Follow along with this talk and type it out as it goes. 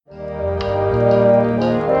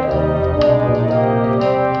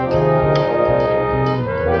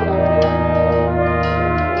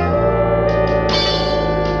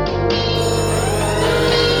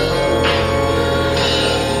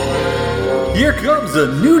here comes a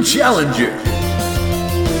new challenger.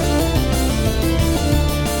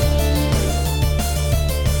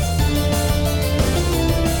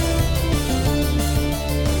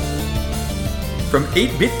 From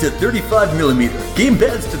 8-bit to 35mm,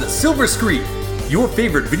 gamepads to the silver screen, your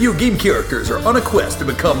favorite video game characters are on a quest to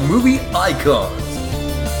become movie icons.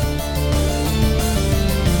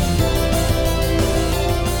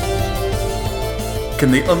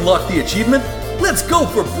 Can they unlock the achievement? Let's go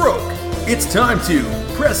for broke! It's time to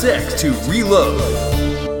press X to reload.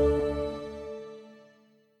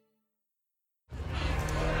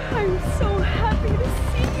 I'm so happy to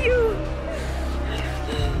see you.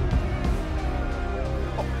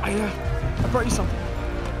 Oh, I brought you something.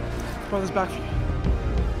 I brought this back for you.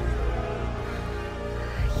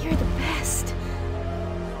 You're the best.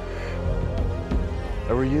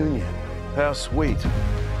 A reunion. How sweet.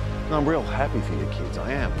 I'm real happy for your kids,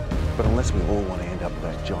 I am. But unless we all want to end up with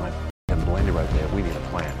that giant blender over there, we need a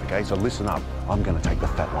plan, okay? So listen up. I'm going to take the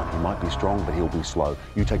fat one. He might be strong, but he'll be slow.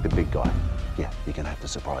 You take the big guy. Yeah, you're going to have to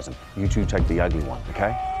surprise him. You two take the ugly one,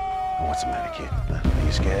 okay? Oh, what's the matter, kid? Are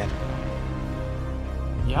you scared?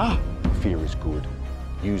 Yeah. Fear is good.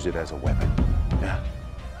 Use it as a weapon. Yeah?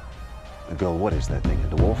 The girl, what is that thing,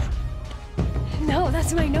 a dwarf? No,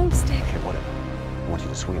 that's my gnome stick. Okay, whatever. I want you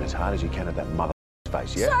to swing as hard as you can at that mother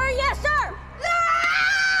face, yeah? Sir, yes, sir!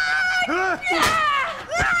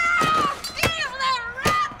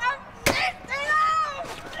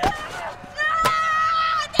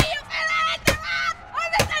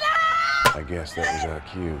 I guess that was our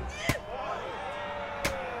cue.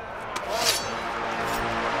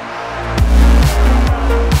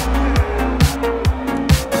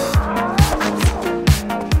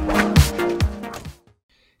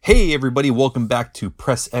 Hey everybody, welcome back to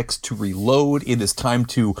Press X to Reload. It is time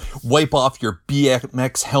to wipe off your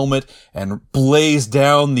BMX helmet and blaze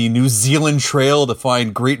down the New Zealand trail to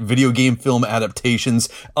find great video game film adaptations.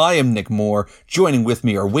 I am Nick Moore. Joining with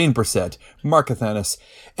me are Wayne Brissett, Mark Athanas,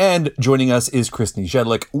 and joining us is Chris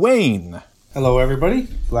Nijedlik. Wayne. Hello everybody,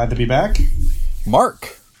 glad to be back.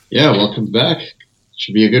 Mark. Yeah, welcome back.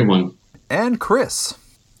 Should be a good one. And Chris.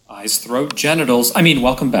 Eyes, throat, genitals.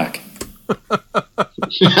 Welcome back.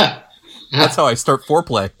 That's how I start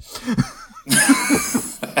foreplay.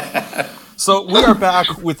 So we are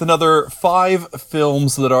back with another 5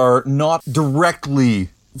 films that are not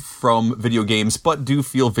directly from video games, but do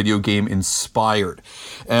feel video game inspired.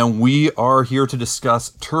 And we are here to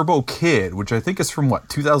discuss Turbo Kid, which I think is from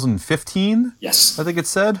 2015? Yes. I think it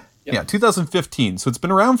said? Yep. Yeah, 2015. So it's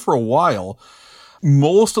been around for a while.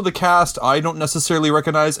 Most of the cast I don't necessarily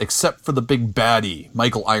recognize, except for the big baddie,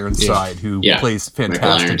 Michael Ironside, who plays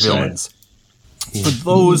fantastic villains. For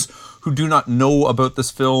those who do not know about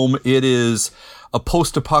this film, it is a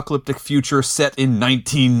post-apocalyptic future set in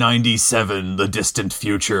 1997, the distant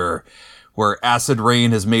future, where acid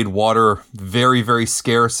rain has made water very, very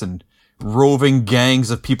scarce, and roving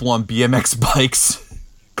gangs of people on BMX bikes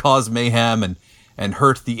cause mayhem and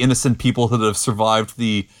hurt the innocent people that have survived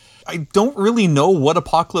the... I don't really know what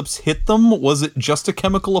apocalypse hit them. Was it just a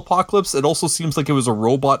chemical apocalypse? It also seems like it was a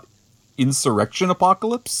robot insurrection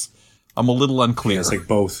apocalypse. I'm a little unclear. Yeah, it's like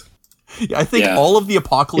both. Yeah, I think all of the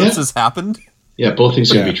apocalypses happened. Yeah, both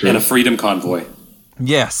things could be true. And a freedom convoy.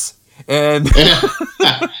 Yes. And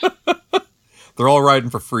they're all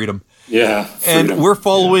riding for freedom. Yeah. Freedom. And we're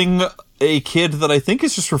following a kid that I think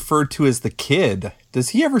is just referred to as the Kid. Does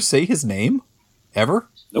he ever say his name? Ever?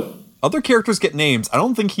 Nope. Other characters get names. I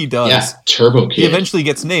don't think he does. Yeah, Turbo Kid. He eventually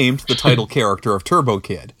gets named the title character of Turbo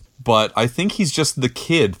Kid. But I think he's just the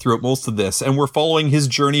kid throughout most of this. And we're following his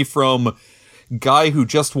journey from guy who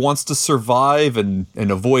just wants to survive and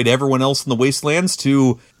avoid everyone else in the wastelands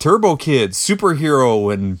to Turbo Kid,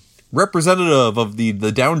 superhero and representative of the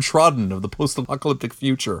downtrodden of the post-apocalyptic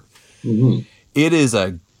future. Mm-hmm. It is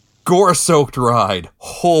a gore-soaked ride.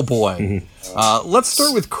 Oh boy. Mm-hmm. Let's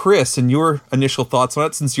start with Chris and your initial thoughts on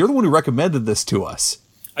it, since you're the one who recommended this to us.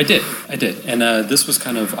 I did. And this was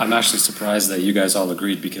I'm actually surprised that you guys all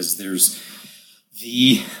agreed, because there's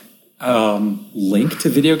the link to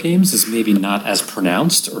video games is maybe not as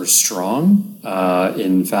pronounced or strong.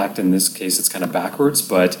 In fact, in this case, it's kind of backwards,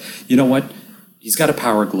 but you know what? He's got a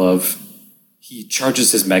power glove. He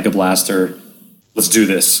charges his Mega Blaster. Let's do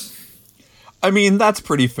this. I mean, that's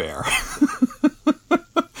pretty fair.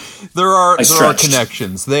 There are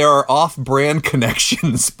connections. They are off-brand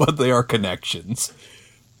connections, but they are connections.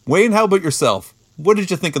 Wayne, how about yourself? What did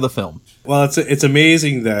you think of the film? Well, it's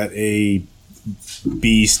amazing that a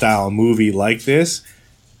B-style movie like this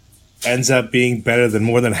ends up being better than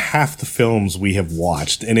more than half the films we have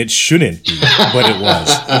watched, and it shouldn't be, but it was.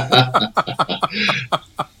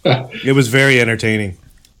 It was very entertaining.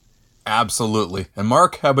 Absolutely. And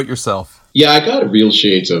Mark, how about yourself? Yeah, I got real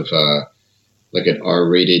shades of like an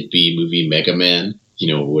R-rated B movie, Mega Man.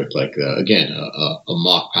 With like again a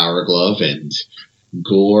mock power glove and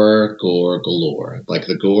gore galore. Like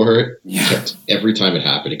the gore kept every time it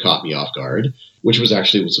happened, it caught me off guard, which was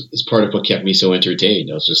part of what kept me so entertained.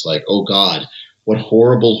 I was just like, oh God, what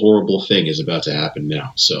horrible thing is about to happen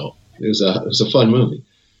now? So it was a fun movie.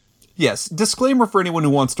 Yes. Disclaimer for anyone who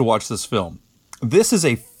wants to watch this film. This is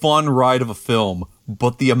a fun ride of a film,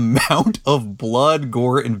 but the amount of blood,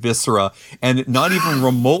 gore, and viscera, and not even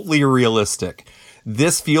remotely realistic.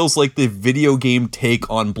 This feels like the video game take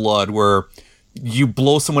on blood, where you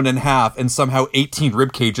blow someone in half and somehow 18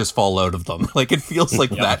 rib cages fall out of them. Like, it feels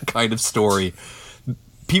like that kind of story.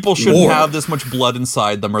 People shouldn't have this much blood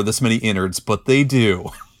inside them or this many innards, but they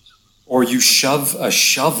do. Or you shove a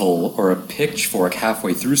shovel or a pitchfork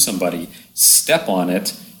halfway through somebody, step on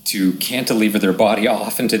it to cantilever their body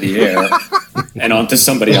off into the air and onto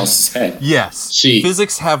somebody else's head. Yes. See,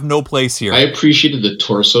 physics have no place here. I appreciated the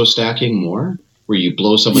torso stacking more, where you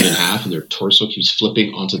blow someone in half and their torso keeps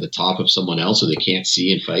flipping onto the top of someone else so they can't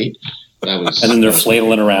see and fight. And then they're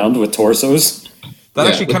flailing around with torsos. That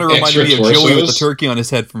actually kind of reminded me of Joey with the turkey on his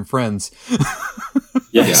head from Friends.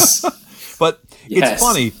 Yes. But it's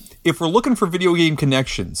funny. If we're looking for video game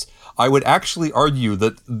connections, I would actually argue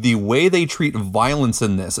that the way they treat violence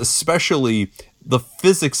in this, especially the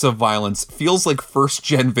physics of violence, feels like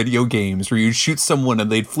first-gen video games where you'd shoot someone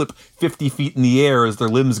and they'd flip 50 feet in the air as their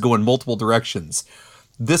limbs go in multiple directions.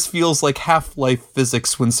 This feels like Half-Life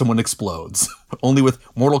physics when someone explodes, only with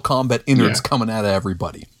Mortal Kombat innards coming out of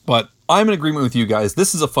everybody. But I'm in agreement with you guys.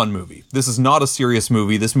 This is a fun movie. This is not a serious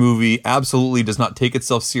movie. This movie absolutely does not take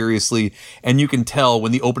itself seriously, and you can tell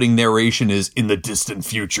when the opening narration is in the distant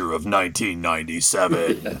future of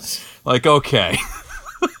 1997. Yes. Like, okay.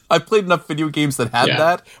 I played enough video games that had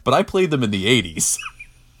that, but I played them in the 80s.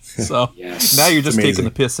 So now you're just taking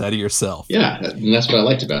the piss out of yourself. Yeah, and that's what I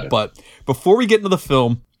liked about it. But before we get into the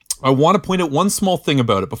film, I want to point out one small thing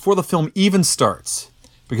about it before the film even starts.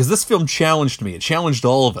 Because this film challenged me. It challenged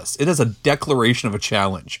all of us. It has a declaration of a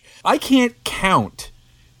challenge. I can't count,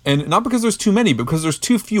 and not because there's too many, but because there's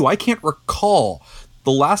too few. I can't recall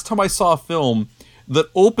the last time I saw a film that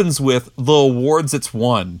opens with the awards it's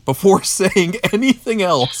won before saying anything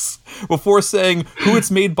else, before saying who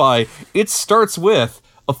it's made by. It starts with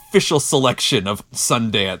official selection of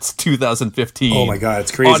Sundance 2015. Oh my God,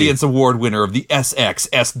 it's crazy. Audience award winner of the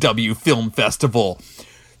SXSW Film Festival.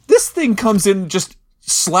 This thing comes in just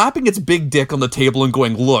slapping its big dick on the table and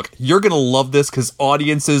going, look, you're going to love this because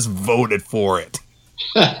audiences voted for it.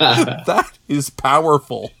 That is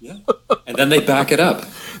powerful. Yeah. And then they back it up.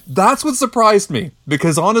 That's what surprised me,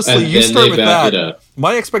 because honestly, you start with that.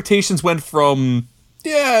 My expectations went from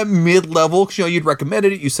mid-level, because you'd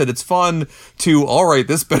recommended it, you said it's fun, to all right,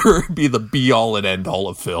 this better be the be-all and end-all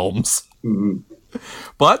of films. Mm-hmm.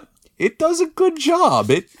 But it does a good job.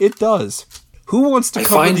 It does. Who wants to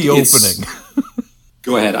cover the opening?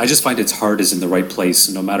 Go ahead. I just find its heart is in the right place.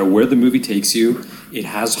 No matter where the movie takes you, it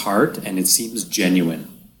has heart and it seems genuine.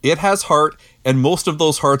 It has heart, and most of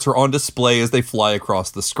those hearts are on display as they fly across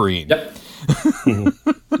the screen. Yep.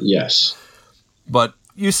 Yes. But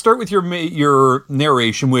you start with your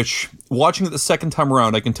narration, which, watching it the second time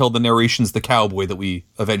around, I can tell the narration's the cowboy that we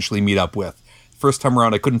eventually meet up with. First time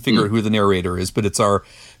around, I couldn't figure out who the narrator is, but it's our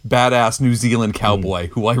badass New Zealand cowboy,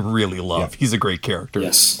 who I really love. Yeah. He's a great character.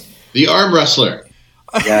 Yes. The arm wrestler.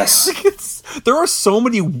 Yes. There are so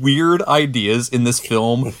many weird ideas in this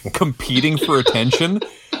film competing for attention.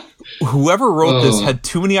 Whoever wrote this had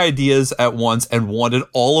too many ideas at once and wanted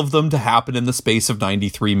all of them to happen in the space of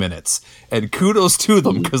 93 minutes. And kudos to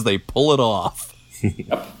them because they pull it off.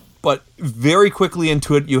 Yep. But very quickly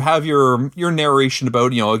into it, you have your narration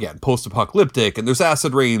about, again, post-apocalyptic, and there's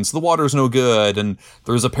acid rains, the water's no good, and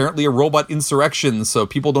there's apparently a robot insurrection, so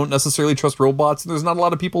people don't necessarily trust robots, and there's not a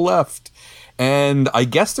lot of people left. And I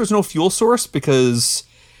guess there's no fuel source because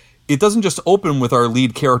it doesn't just open with our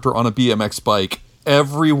lead character on a BMX bike.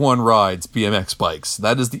 Everyone rides BMX bikes.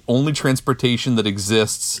 That is the only transportation that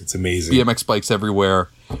exists. It's amazing. BMX bikes everywhere,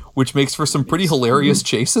 which makes for some pretty hilarious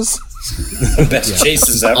chases. The best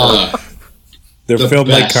chases ever. They're filmed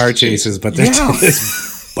like car chases, but they're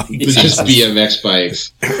just bike chases. Just BMX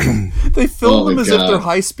bikes. They film them as if they're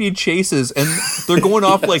high-speed chases, and they're going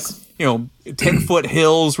off like 10-foot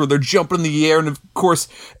hills where they're jumping in the air, and of course,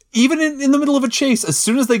 even in the middle of a chase, as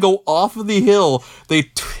soon as they go off of the hill,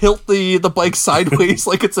 they tilt the bike sideways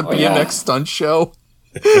like it's a BMX stunt show.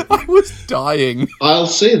 I was dying. I'll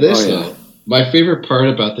say this, though. My favorite part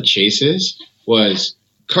about the chases was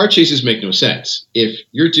car chases make no sense. If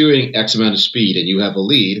you're doing X amount of speed and you have a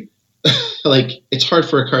lead, like, it's hard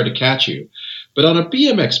for a car to catch you. But on a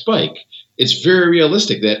BMX bike, it's very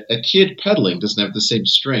realistic that a kid pedaling doesn't have the same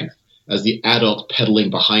strength as the adult pedaling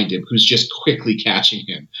behind him who's just quickly catching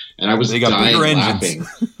him. And I was dying laughing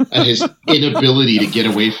at his inability to get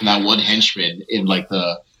away from that one henchman in, like,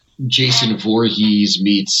 the Jason Voorhees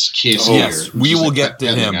meets Kiss. Yes, we will get to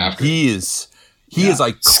him. He is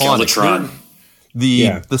iconic. Skeletron.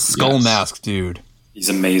 The skull mask dude. He's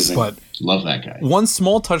amazing. But love that guy. One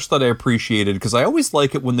small touch that I appreciated, because I always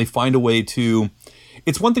like it when they find a way to...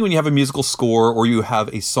 It's one thing when you have a musical score or you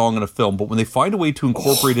have a song in a film, but when they find a way to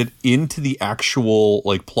incorporate it into the actual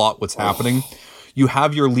like plot, what's happening, you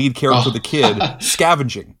have your lead character, the kid,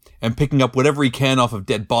 scavenging and picking up whatever he can off of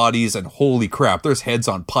dead bodies, and holy crap, there's heads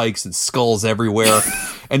on pikes and skulls everywhere.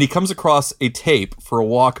 And he comes across a tape for a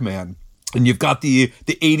Walkman, and you've got the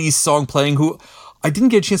 80s song playing, who I didn't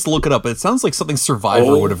get a chance to look it up, but it sounds like something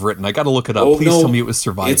Survivor would have written. I got to look it up. Please tell me it was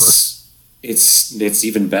Survivor. It's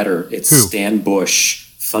even better. It's Stan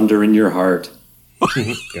Bush, Thunder in Your Heart.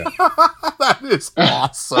 That is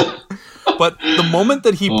awesome. But the moment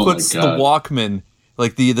that he puts the Walkman,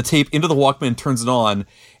 like the tape into the Walkman and turns it on,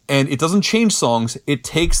 and it doesn't change songs, it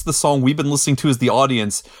takes the song we've been listening to as the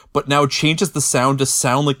audience, but now changes the sound to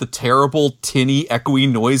sound like the terrible, tinny,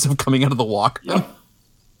 echoey noise of coming out of the Walkman. Yep.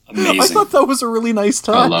 Amazing. I thought that was a really nice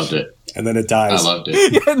touch. I loved it. And then it dies. I loved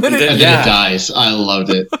it. And then it dies. I loved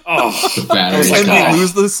it. The battery. And they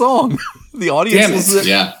lose the song. The audience loses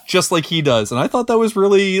it just like he does. And I thought that was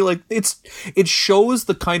really, like, it shows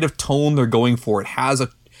the kind of tone they're going for. It has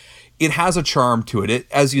a charm to it.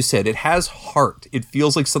 As you said, it has heart. It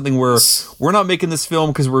feels like something where we're not making this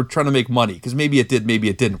film because we're trying to make money. Because maybe it did, maybe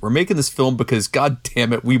it didn't. We're making this film because, God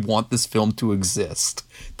damn it, we want this film to exist.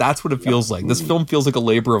 That's what it feels like. This film feels like a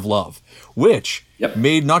labor of love, which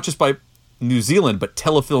made not just by New Zealand, but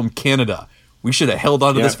Telefilm Canada. We should have held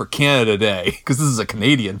on to this for Canada Day, because this is a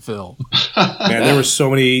Canadian film. Man, there were so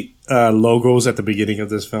many logos at the beginning of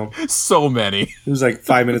this film. So many. It was like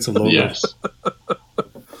 5 minutes of logos. Yes.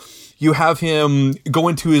 You have him go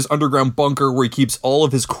into his underground bunker where he keeps all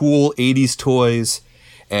of his cool 80s toys.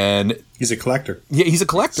 And he's a collector. Yeah, he's a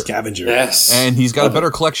collector. Scavenger. Yes. And he's got a better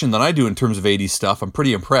collection than I do in terms of 80s stuff. I'm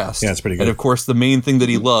pretty impressed. Yeah, it's pretty good. And of course, the main thing that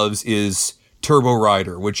he loves is Turbo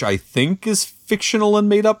Rider, which I think is fictional and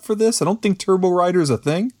made up for this. I don't think Turbo Rider is a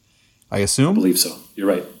thing. I assume. I believe so. You're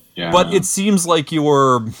right. Yeah. But it seems like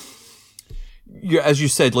you're, as you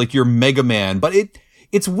said, like you're Mega Man. But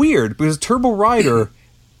it's weird because Turbo Rider,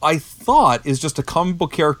 I thought, is just a comic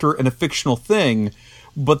book character and a fictional thing.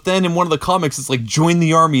 But then in one of the comics, it's like, join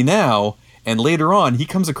the army now. And later on, he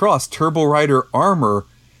comes across Turbo Rider armor.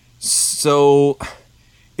 So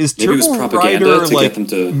is Turbo Rider like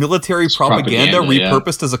military propaganda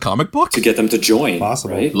repurposed as a comic book? To get them to join.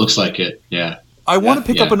 Possible. Right? Looks like it, yeah. I want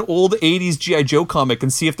to pick up an old 80s G.I. Joe comic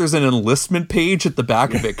and see if there's an enlistment page at the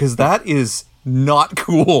back of it, because that is not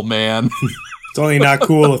cool, man. It's only not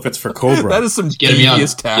cool if it's for Cobra. That is some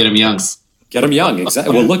devious tactics. Get him young. Get him young,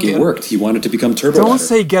 exactly. Well, look, it worked. He wanted to become Turbo Rider. Don't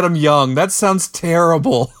say get him young. That sounds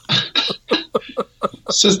terrible.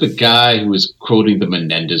 Says the guy who was quoting the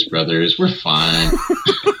Menendez brothers. We're fine.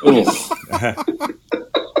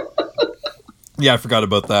 Yeah, I forgot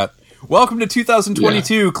about that. Welcome to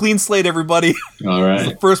 2022. Yeah. Clean slate, everybody. All right. This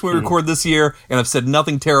is the first one we record this year, and I've said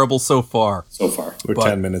nothing terrible so far. We're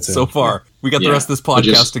 10 minutes in. So far. We got the rest of this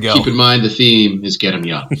podcast to go. Keep in mind the theme is get 'em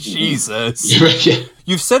young. Jesus.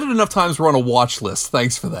 You've said it enough times we're on a watch list.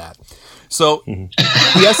 Thanks for that. So he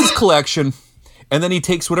has his collection, and then he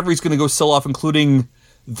takes whatever he's going to go sell off, including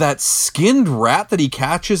that skinned rat that he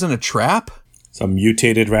catches in a trap. Some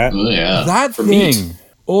mutated rat. Oh, yeah. That thing. Meat.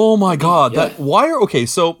 Oh, my God. Yeah.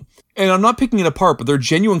 And I'm not picking it apart, but they're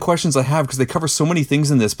genuine questions I have because they cover so many things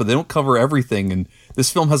in this, but they don't cover everything. And this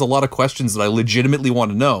film has a lot of questions that I legitimately want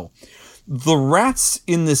to know. The rats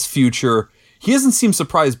in this future, he doesn't seem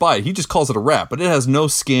surprised by it. He just calls it a rat, but it has no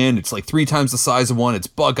skin. It's like 3 times the size of one. It's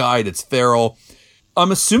bug-eyed. It's feral.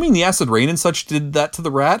 I'm assuming the acid rain and such did that to the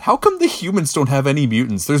rat. How come the humans don't have any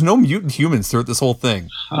mutants? There's no mutant humans throughout this whole thing.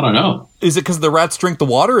 I don't know. Is it because the rats drink the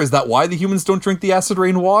water? Is that why the humans don't drink the acid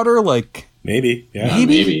rain water? Like, maybe. Yeah.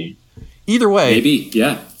 Maybe. Either way. Maybe,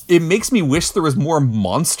 yeah. It makes me wish there was more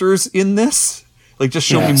monsters in this. Like, just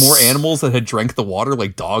show me more animals that had drank the water,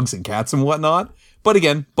 like dogs and cats and whatnot. But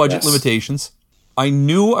again, budget limitations. I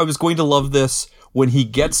knew I was going to love this when he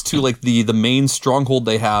gets to like the main stronghold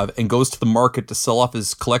they have and goes to the market to sell off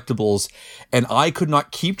his collectibles, and I could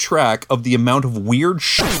not keep track of the amount of weird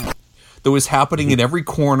shit that was happening in every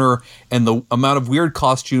corner, and the amount of weird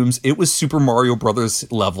costumes, it was Super Mario Brothers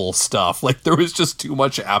level stuff. Like, there was just too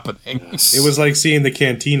much happening. It was like seeing the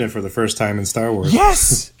cantina for the first time in Star Wars.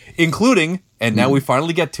 Yes! Including, and now we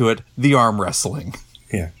finally get to it, the arm wrestling.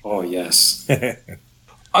 Yeah. Oh, yes.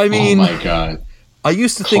 I mean, oh my God. I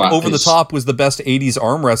used to think Over the Top was the best 80s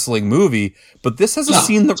arm wrestling movie, but this has a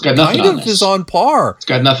scene that kind of is on par. It's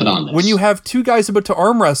got nothing on this. When you have two guys about to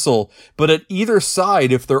arm wrestle, but at either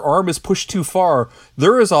side, if their arm is pushed too far,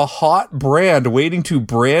 there is a hot brand waiting to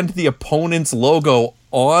brand the opponent's logo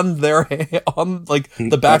on their on like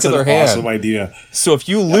the back of their hand. That's an awesome idea. So if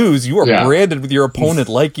you lose, you are branded with your opponent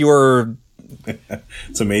like you're...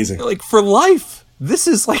 It's amazing. Like, for life. This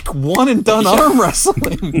is like one and done arm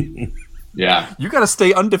wrestling. Yeah. You got to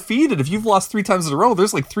stay undefeated. If you've lost 3 times in a row,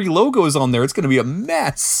 there's like 3 logos on there. It's going to be a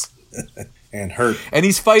mess. And hurt. And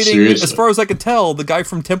he's fighting, Seriously. as far as I can tell, the guy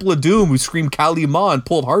from Temple of Doom who screamed Kali Ma and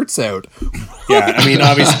pulled hearts out. Yeah, I mean,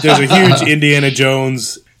 obviously, there's a huge Indiana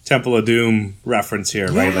Jones Temple of Doom reference here,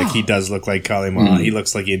 right? Like, he does look like Kali Ma. He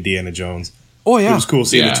looks like Indiana Jones. Oh, yeah. It was cool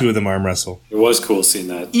seeing the two of them arm wrestle. It was cool seeing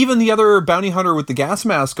that. Even the other bounty hunter with the gas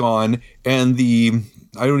mask on and the...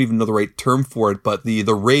 I don't even know the right term for it, but the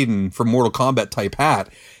Raiden from Mortal Kombat type hat,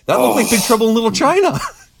 that looked like Big Trouble in Little China.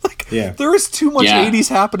 Like, there is too much 80s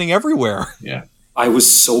happening everywhere. Yeah. I was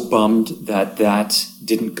so bummed that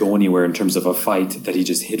didn't go anywhere in terms of a fight, that he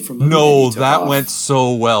just hid from them. No, that went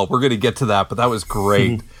so well. We're going to get to that, but that was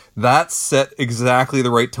great. That set exactly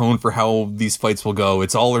the right tone for how these fights will go.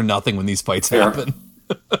 It's all or nothing when these fights happen.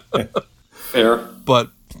 Fair. But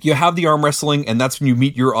you have the arm wrestling, and that's when you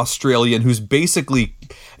meet your Australian, who's basically...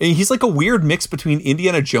 he's like a weird mix between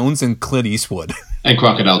Indiana Jones and Clint Eastwood. And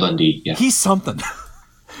Crocodile Dundee, yeah. He's something.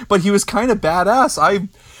 But he was kind of badass.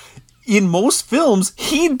 In most films,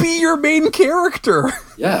 he'd be your main character.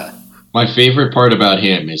 Yeah. My favorite part about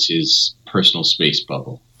him is his personal space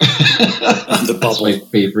bubble. The bubble. That's my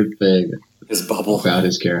favorite thing. His bubble. About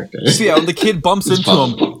his character. See how the kid bumps into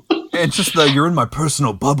him, and it's just you're in my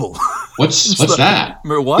personal bubble. What's that?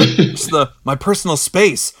 What? It's my personal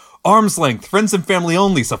space. Arm's length, friends and family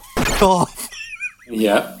only, so f*** off.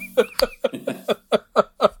 Yeah.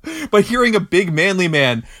 But hearing a big manly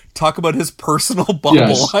man talk about his personal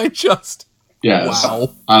bubble, Yes.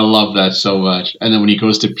 Wow. I love that so much. And then when he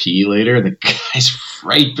goes to pee later, and the guy's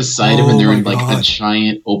right beside him, and they're in like a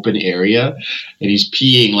giant open area, and he's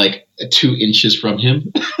peeing like 2 inches from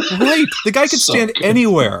him. Right. The guy could stand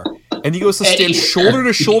anywhere. And he goes to stand shoulder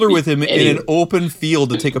to shoulder with him in an open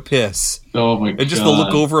field to take a piss. Oh my god. And just to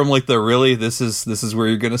look over him like really? This is where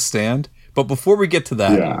you're gonna stand? But before we get to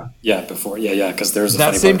that, because there's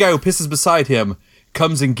that same guy who pisses beside him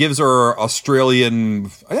comes and gives our Australian.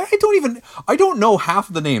 I don't know half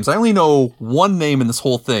of the names. I only know one name in this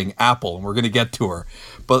whole thing, Apple, and we're gonna get to her.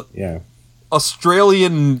 But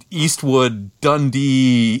Australian Eastwood,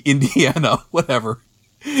 Dundee, Indiana, whatever,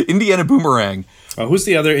 Indiana Boomerang. Who's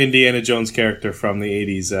the other Indiana Jones character from the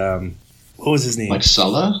 80s? What was his name? Like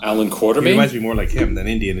Sulla? Alan Quartermain? He reminds me more like him than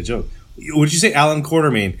Indiana Jones. What did you say? Alan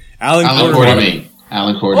Quartermain. Alan Quartermain.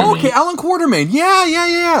 Oh, okay, Alan Quartermain.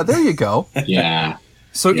 Yeah. There you go. Yeah.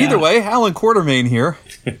 So either way, Alan Quartermain here,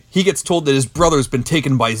 he gets told that his brother's been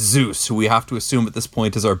taken by Zeus, who we have to assume at this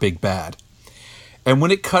point is our big bad. And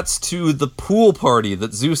when it cuts to the pool party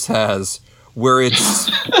that Zeus has, where it's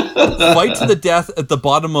fight to the death at the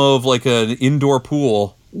bottom of like an indoor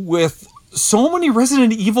pool with so many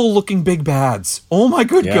Resident Evil looking big bads. Oh my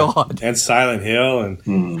good God. And Silent Hill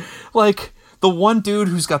and like the one dude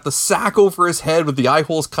who's got the sack over his head with the eye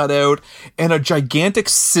holes cut out and a gigantic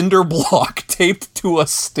cinder block taped to a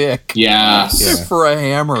stick. Yeah. For a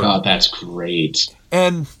hammer. God, that's great.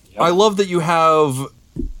 And I love that you have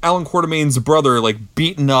Alan Quartermain's brother like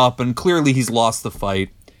beaten up and clearly he's lost the fight.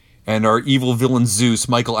 And our evil villain Zeus,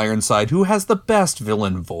 Michael Ironside, who has the best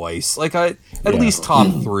villain voice. Like, at least top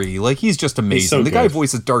 3. Like, he's just amazing. So the guy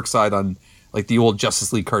voices Darkseid on, like, the old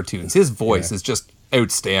Justice League cartoons. His voice is just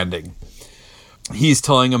outstanding. He's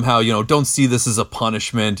telling him how, don't see this as a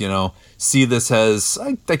punishment, see this as,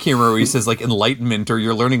 I can't remember what he says, like, enlightenment, or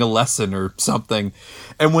you're learning a lesson, or something.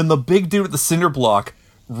 And when the big dude with the cinder block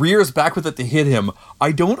rears back with it to hit him,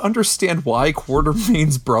 I don't understand why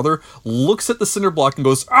Quartermain's brother looks at the cinder block and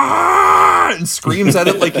goes, "Ah!" and screams at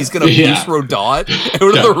it like he's going to Beast Rodot out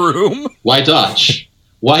of the room. Why dodge?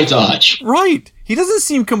 Right. He doesn't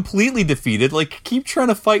seem completely defeated. Like, keep trying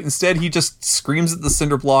to fight. Instead, he just screams at the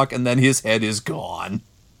cinder block and then his head is gone.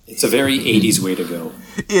 It's a very 80s way to go.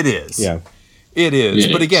 It is. Yeah. It is.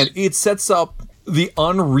 But again, it sets up the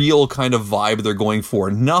unreal kind of vibe they're going for.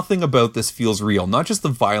 Nothing about this feels real. Not just the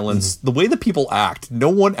violence, the way that people act. No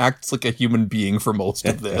one acts like a human being for most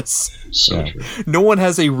of this. So true. No one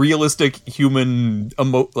has a realistic human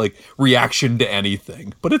reaction to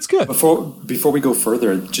anything. But it's good. Before we go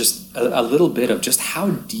further, just a little bit of just how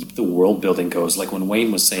deep the world building goes. Like when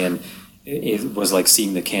Wayne was saying it was like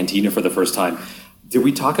seeing the cantina for the first time. Did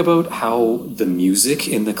we talk about how the music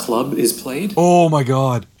in the club is played? Oh my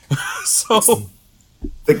god. So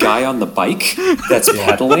the guy on the bike that's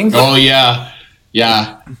pedaling. Oh yeah.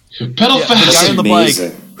 Pedal fast. The guy on the bike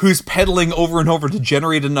who's pedaling over and over to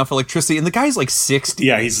generate enough electricity, and the guy's like 60.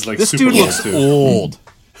 Yeah, he's like this super dude looks old.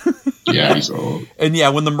 Yeah, he's old. And yeah,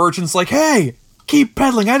 when the merchant's like, "Hey, keep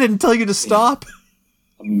pedaling! I didn't tell you to stop."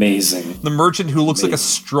 Amazing. The merchant who looks like a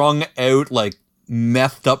strung out, like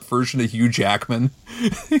methed up version of Hugh Jackman.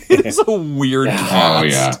 It is a weird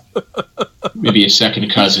cast. Oh yeah. Maybe a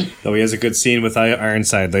second cousin. Though he has a good scene with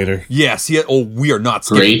Ironside later. Yes, we are not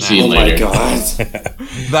skipping Great that. scene later. Oh my god.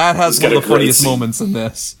 That has one of the funniest scene. moments in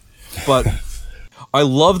this. But I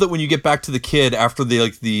love that when you get back to the kid after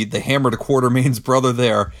the hammer to Quartermain's brother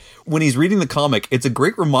there, when he's reading the comic, it's a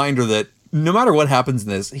great reminder that no matter what happens in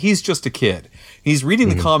this, he's just a kid. He's reading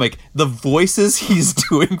the comic. The voices he's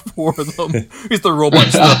doing for them. He's the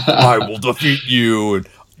robot. I will defeat you. And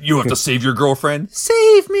you have to save your girlfriend.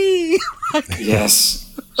 Save me.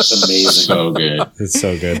 Yes. It's amazing. So good. It's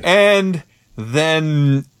so good. And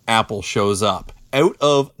then Apple shows up out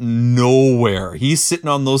of nowhere. He's sitting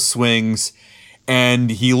on those swings and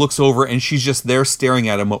he looks over and she's just there staring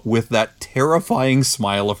at him with that terrifying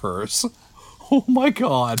smile of hers. Oh my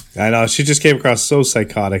god. I know, she just came across so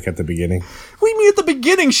psychotic at the beginning. We mean at the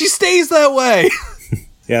beginning, she stays that way.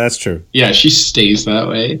 Yeah, that's true. Yeah, she stays that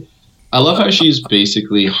way. I love how she's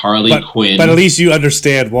basically Harley Quinn. But at least you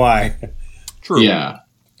understand why. True. Yeah.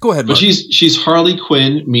 Go ahead, But Mark. she's Harley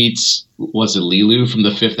Quinn meets, was it Lilu from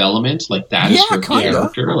The Fifth Element? Like that is her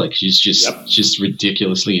character. Like she's just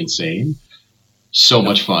ridiculously insane. So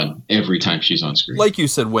much fun every time she's on screen. Like you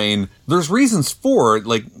said, Wayne, there's reasons for it.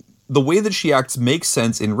 Like the way that she acts makes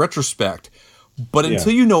sense in retrospect. But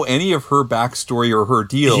until you know any of her backstory or her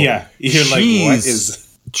deal, you're like, what is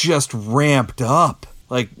just ramped up.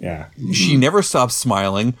 Like, she never stops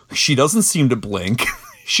smiling. She doesn't seem to blink.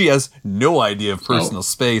 She has no idea of personal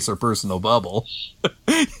space or personal bubble.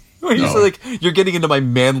 She's like, you're getting into my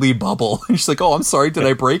manly bubble. And she's like, oh, I'm sorry, did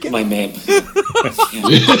I break it? My man.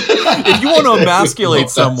 If you want to emasculate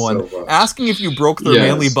someone, asking if you broke their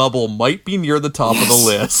manly bubble might be near the top of the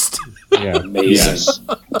list. Yeah, amazing.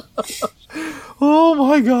 Oh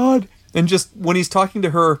my god. And just when he's talking to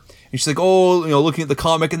her, and she's like, oh, looking at the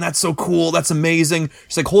comic, and that's so cool, that's amazing.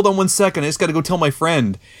 She's like, hold on 1 second, I just got to go tell my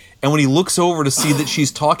friend. And when he looks over to see that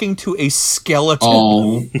she's talking to a skeleton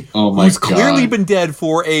oh my who's God. clearly been dead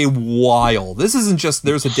for a while. This isn't just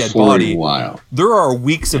there's a dead For body. a while. There are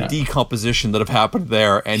weeks of decomposition that have happened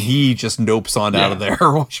there, and he just nopes on out of there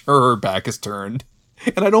while her back is turned.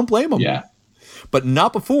 And I don't blame him. Yeah. But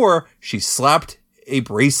not before she slapped a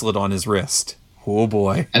bracelet on his wrist. Oh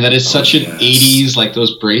boy. And that is such an 80s, like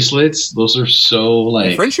those bracelets. Those are so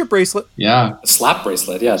like... Friendship bracelet. Yeah. A slap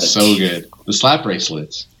bracelet, yeah. So good. The slap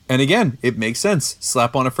bracelets. And again, it makes sense.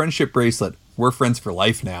 Slap on a friendship bracelet. We're friends for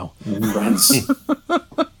life now. Friends.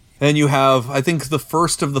 And you have, I think, the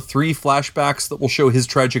first of the 3 flashbacks that will show his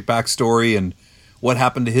tragic backstory and what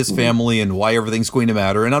happened to his family and why everything's going to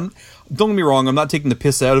matter. And don't get me wrong, I'm not taking the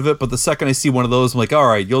piss out of it, but the second I see one of those, I'm like, all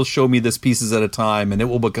right, you'll show me this pieces at a time and it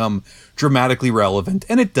will become dramatically relevant.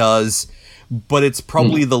 And it does, but it's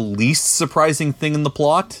probably the least surprising thing in the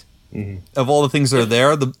plot. Of all the things that are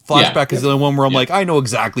there, the flashback is the only one where I'm like, I know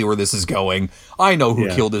exactly where this is going. I know who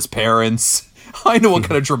killed his parents. I know what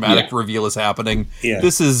kind of dramatic reveal is happening.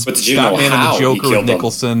 This is Batman and the Joker and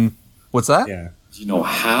Nicholson. What's that? Yeah. Do you know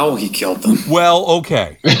how he killed them? Well,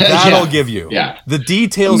 okay. That I'll give you. Yeah. The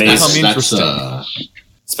details become interesting.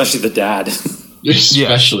 Especially the dad.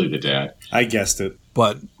 Especially the dad. I guessed it.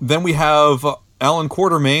 But then we have Alan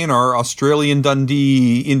Quartermain, our Australian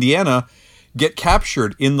Dundee, Indiana, get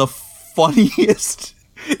captured in the funniest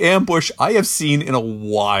ambush I have seen in a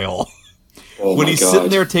while. Oh when he's sitting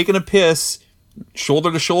there taking a piss,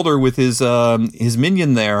 shoulder to shoulder with his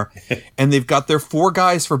minion there, and they've got their 4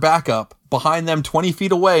 guys for backup behind them 20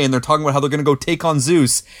 feet away, and they're talking about how they're going to go take on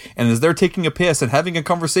Zeus. And as they're taking a piss and having a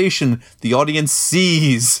conversation, the audience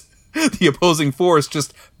sees the opposing force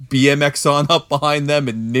just BMX on up behind them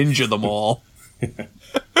and ninja them all.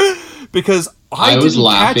 Because I didn't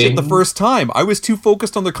catch it the first time. I was too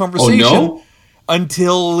focused on the conversation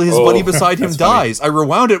until his buddy beside him dies. I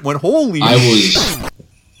rewound it and went, holy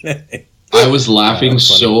shit. I was laughing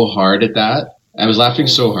so hard at that I was laughing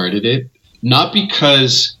so hard at it, not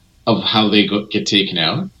because of how they get taken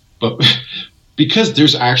out, but because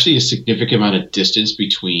there's actually a significant amount of distance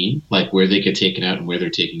between like where they get taken out and where they're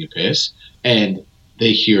taking a piss. And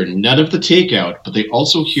they hear none of the takeout, but they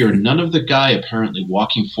also hear none of the guy apparently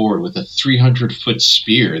walking forward with a 300-foot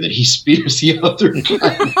spear that he spears the other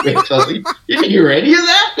guy with. I was like, you didn't hear any of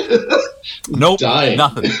that? Nope, Dying.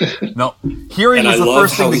 nothing. No. Hearing And is I the love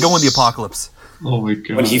first thing how to go in the he's- apocalypse. Oh my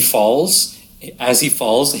god. When he falls, as he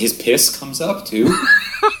falls, his piss comes up too.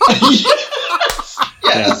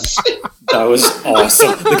 Yes. That was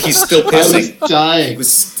awesome. Like he's still I was pissing. He dying.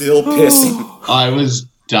 was still pissing. I was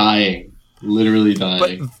dying. Literally But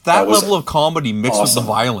dying. that That was level of comedy mixed with awesome. the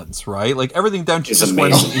violence, right? Like everything down to It's just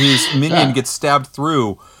when amazing. his minion gets stabbed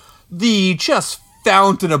through, the just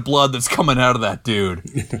fountain of blood that's coming out of that dude.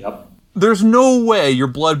 Yep. There's no way your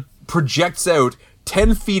blood projects out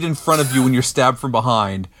 10 feet in front of you when you're stabbed from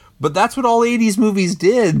behind. But that's what all 80s movies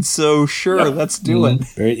did, so sure, Yep. let's do it.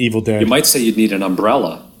 Very Evil Dead. You might say you'd need an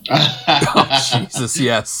umbrella. Jesus,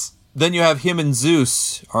 yes. Then you have him and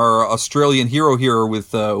Zeus, our Australian hero here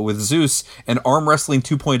with Zeus, and Arm Wrestling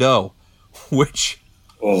 2.0, which...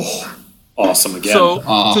 Oh, awesome again. So,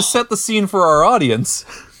 to set the scene for our audience,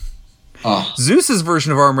 Zeus's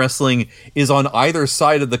version of arm wrestling is on either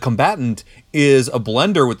side of the combatant is a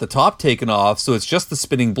blender with the top taken off, so it's just the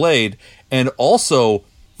spinning blade, and also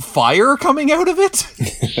fire coming out of it,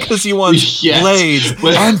 because he wants Yes. blades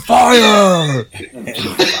and fire!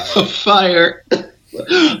 Fire.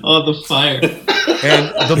 Oh, the fire.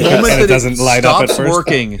 And the moment And it that doesn't light up at stops first.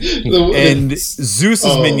 working, and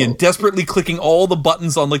Zeus's minion desperately clicking all the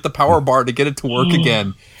buttons on like the power bar to get it to work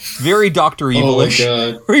again. Very Dr. Evil-ish.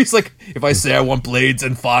 Oh, God. Where he's like, if I say I want blades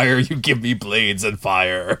and fire, you give me blades and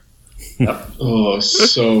fire. Oh,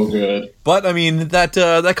 so good. But I mean that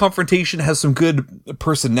confrontation has some good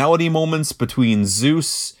personality moments between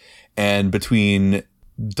Zeus and between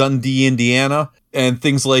Dundee, Indiana, and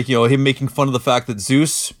things like, you know, him making fun of the fact that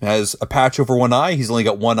Zeus has a patch over one eye. He's only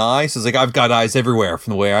got one eye, so he's like, I've got eyes everywhere.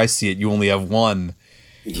 From the way I see it, you only have one.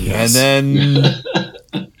 Yes. And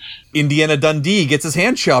then Indiana Dundee gets his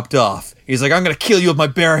hand chopped off. He's like, I'm going to kill you with my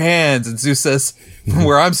bare hands. And Zeus says, from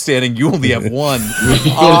where I'm standing, you only have one.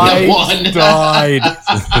 I one. died.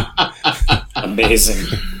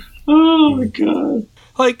 Amazing. Oh my god.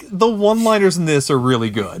 Like, the one-liners in this are really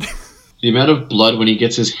good. The amount of blood when he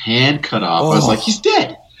gets his hand cut off, I was like, he's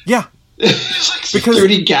dead. Yeah. It's like Because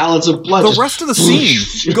 30 gallons of blood. The just rest of the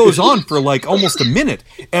scene goes on for like almost a minute,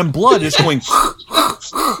 and blood is going.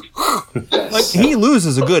 Like, he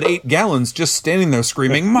loses a good 8 gallons just standing there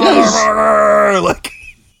screaming, like.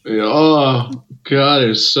 Oh god, it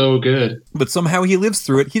was so good. But somehow he lives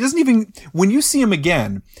through it. He doesn't even. When you see him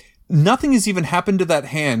again, nothing has even happened to that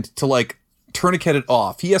hand to like tourniquet it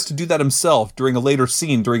off. He has to do that himself during a later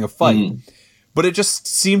scene during a fight. But it just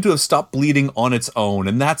seemed to have stopped bleeding on its own,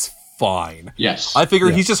 and that's fine. Yes. I figure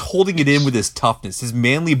he's just holding it in with his toughness. His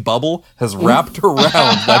manly bubble has wrapped around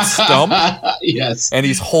that stump, Yes. and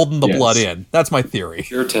he's holding the Yes. blood in. That's my theory.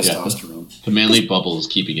 Pure testosterone. The manly bubble is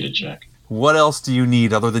keeping it in check. What else do you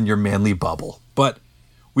need other than your manly bubble? But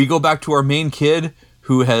we go back to our main kid,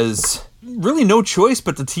 who has really no choice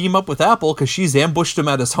but to team up with Apple because she's ambushed him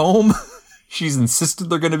at his home. She's insisted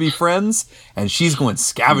they're going to be friends, and she's going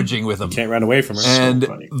scavenging with him. Can't run away from her. And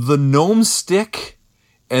funny. the gnome stick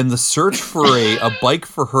and the search for a bike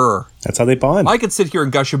for her. That's how they bond. I could sit here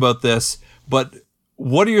and gush about this, but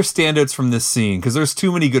what are your standouts from this scene? Because there's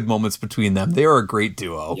too many good moments between them. They are a great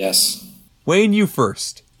duo. Yes. Wayne, you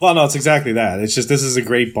first. Well, no, it's exactly that. It's just this is a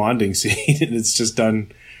great bonding scene, and it's just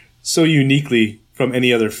done so uniquely from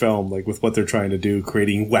any other film, like with what they're trying to do,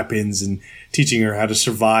 creating weapons and teaching her how to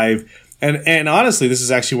survive. And honestly, this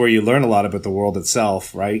is actually where you learn a lot about the world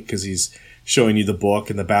itself, right? Because he's showing you the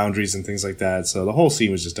book and the boundaries and things like that. So the whole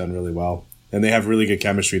scene was just done really well. And they have really good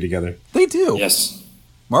chemistry together. They do. Yes.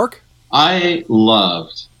 Mark? I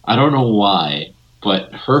loved, I don't know why,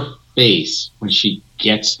 but her face when she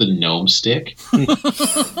gets the gnome stick,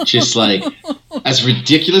 just like, as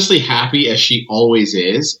ridiculously happy as she always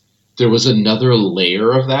is, there was another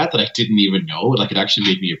layer of that I didn't even know. Like, it actually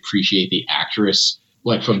made me appreciate the actress.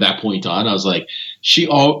 Like, from that point on, I was like, she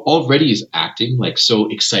already is acting like so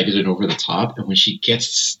excited and over the top, and when she gets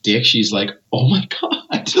the stick, she's like, oh my god.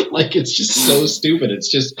 Like, it's just so stupid. It's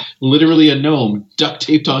just literally a gnome duct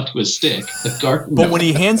taped onto a stick. A garden But gnome. when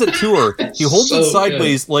he hands it to her, he holds So it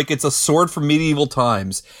sideways like it's a sword from medieval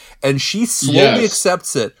times, and she slowly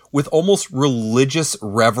accepts it with almost religious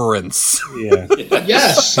reverence. Yeah.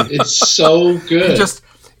 Yes, it's so good.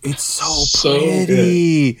 It's so So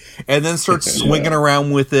pretty. And then starts swinging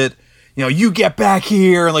around with it. you get back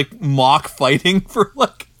here, and like mock fighting for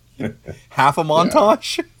like half a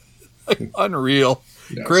montage. Like, unreal.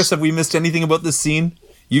 Yes. Chris, have we missed anything about this scene?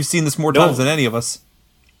 You've seen this more times than any of us.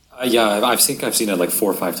 Yeah, I've seen it like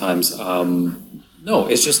 4 or 5 times. No,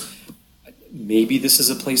 it's just maybe this is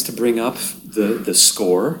a place to bring up the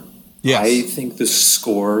score. Yes. I think the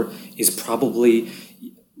score is probably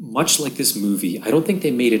much like this movie. I don't think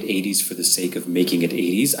they made it 80s for the sake of making it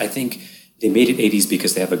 80s. I think they made it 80s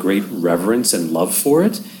because they have a great reverence and love for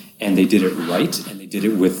it, and they did it right, and they did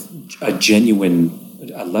it with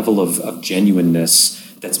a level of genuineness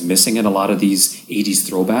that's missing in a lot of these 80s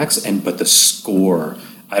throwbacks. But the score,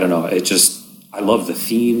 I don't know, I love the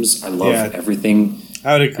themes, I love everything.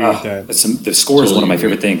 I would agree with that. The score is one of my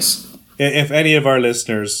favorite things. If any of our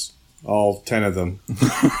listeners, all 10 of them,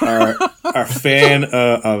 are fan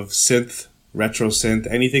of synth, retro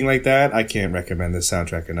synth, anything like that, I can't recommend this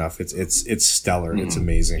soundtrack enough. It's stellar. It's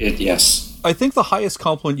amazing. Yes. I think the highest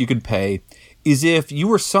compliment you could pay is if you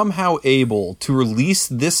were somehow able to release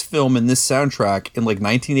this film and this soundtrack in like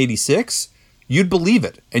 1986, you'd believe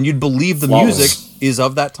it, and you'd believe the music is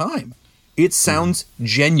of that time. It sounds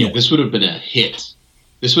genuine. Yeah, this would have been a hit.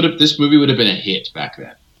 This movie would have been a hit back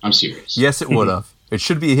then. I'm serious. Yes, it would have. It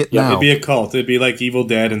should be a hit now. It'd be a cult. It'd be like Evil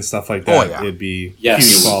Dead and stuff like that. It'd be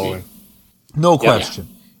huge following. No question.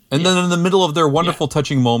 And then in the middle of their wonderful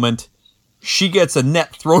touching moment, she gets a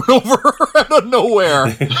net thrown over her out of nowhere.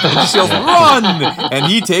 And she yells, "Run!" And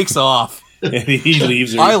he takes off. And he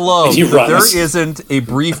leaves her. I love that there isn't a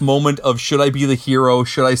brief moment of should I be the hero,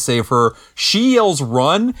 should I save her? She yells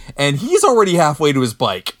run, and he's already halfway to his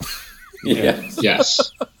bike.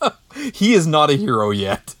 Yes. He is not a hero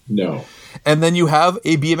yet. No. And then you have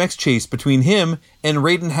a BMX chase between him and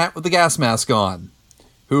Raiden Hat with the gas mask on,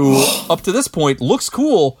 who up to this point looks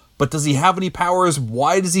cool, but does he have any powers?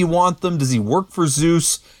 Why does he want them? Does he work for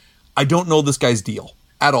Zeus? I don't know this guy's deal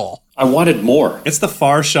at all. I wanted more. It's the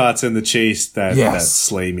far shots in the chase that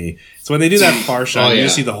slay me. So when they do that far shot, you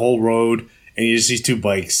just see the whole road, and you just see 2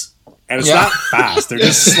 bikes. And it's not fast. They're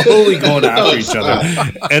just slowly going after each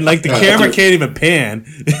other. And like the camera can't even pan.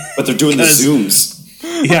 But they're doing the zooms.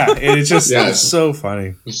 Yeah, and it's just it's so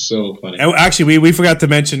funny. It's so funny. And actually, we forgot to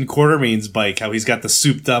mention Quartermaine's bike, how he's got the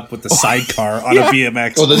souped up with the sidecar on a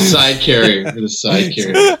BMX. Oh, the side carrier.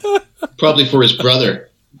 Probably for his brother.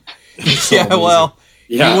 He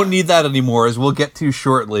won't need that anymore, as we'll get to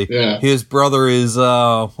shortly. Yeah. His brother is,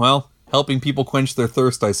 helping people quench their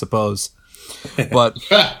thirst, I suppose. But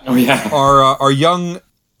our young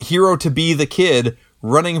hero-to-be, the kid,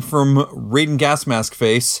 running from Raiden Gasmask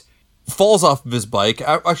Face, falls off of his bike.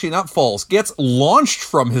 Actually, not falls. Gets launched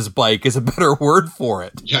from his bike is a better word for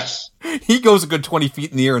it. Yes. He goes a good 20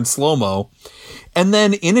 feet in the air in slow-mo. And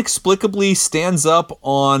then inexplicably stands up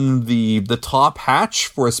on the top hatch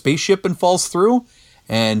for a spaceship and falls through.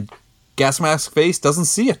 And Gasmask Face doesn't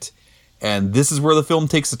see it. And this is where the film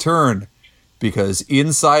takes a turn. Because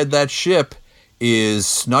inside that ship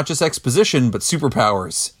is not just exposition, but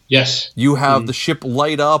superpowers. Yes. You have the ship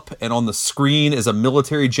light up, and on the screen is a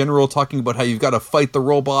military general talking about how you've got to fight the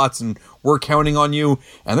robots, and we're counting on you.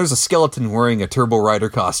 And there's a skeleton wearing a Turbo Rider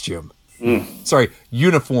costume. Sorry,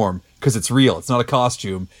 uniform, because it's real. It's not a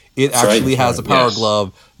costume. It actually has a power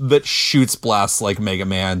glove that shoots blasts like Mega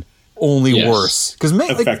Man. Only worse. Because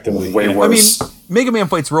effectively. Way worse. I mean, Mega Man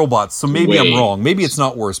fights robots, so maybe I'm wrong. Maybe it's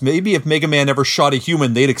not worse. Maybe if Mega Man ever shot a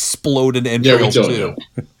human, they'd explode in entrails too.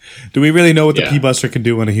 Do we really know what the P-Buster can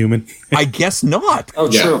do on a human? I guess not. Oh,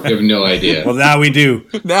 true. I have no idea. Well, now we do.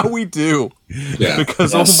 Now we do. Yeah.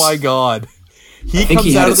 Because, oh my God. I think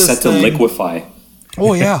he had it set to liquefy.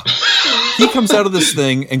 Oh, yeah. He comes out of this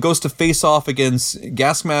thing and goes to face off against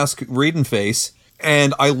Gasmask Raiden Face.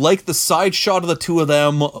 And I like the side shot of the two of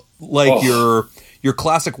them, like your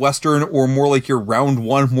classic Western, or more like your round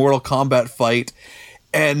one Mortal Kombat fight.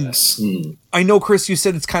 And I know, Chris, you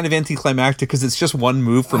said it's kind of anticlimactic because it's just one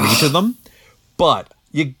move from each of them. But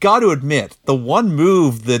you got to admit, the one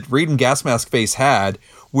move that Raiden Gasmask Face had,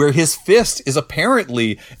 where his fist is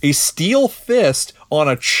apparently a steel fist on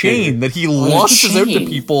a chain that he launches out to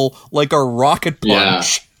people like a rocket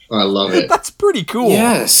punch. Yeah, I love it. That's pretty cool.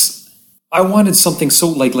 Yes. I wanted something so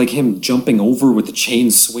like him jumping over with the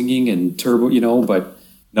chain swinging and turbo, but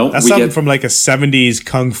no. That's something from like a 70s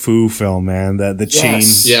kung fu film, man. The chain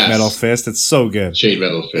metal fist. It's so good. Chain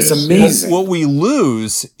metal fist. It's amazing. What we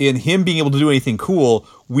lose in him being able to do anything cool,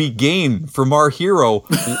 we gain from our hero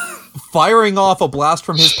firing off a blast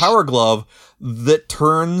from his power glove that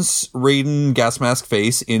turns Raiden Gasmask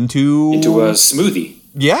Face into a smoothie.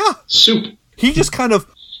 Yeah. Soup. He just kind of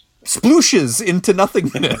splooshes into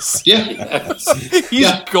nothingness. Yeah.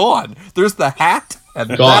 He's gone. There's the hat. And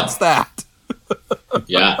that's that.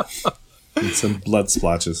 Yeah. And some blood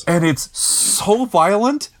splotches. And it's so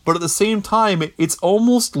violent, but at the same time, it's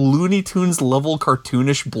almost Looney Tunes level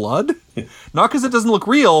cartoonish blood. Not because it doesn't look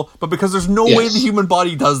real, but because there's no way the human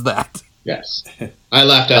body does that. Yes. I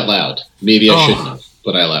laughed out loud. Maybe I shouldn't have,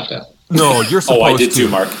 but I laughed out loud. No, you're supposed to. I did too,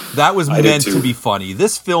 Mark. That was meant to be funny.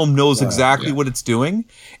 This film knows exactly what it's doing.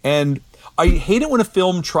 And I hate it when a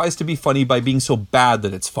film tries to be funny by being so bad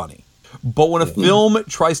that it's funny. But when a film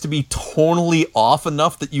tries to be tonally off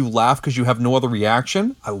enough that you laugh because you have no other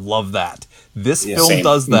reaction, I love that. This film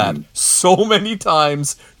does that so many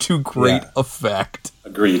times to great effect.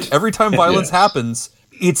 Agreed. Every time violence happens,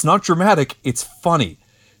 it's not dramatic, it's funny.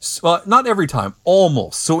 Not every time,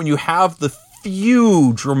 almost. So when you have the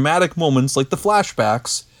few dramatic moments, like the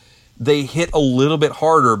flashbacks, they hit a little bit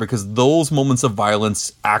harder because those moments of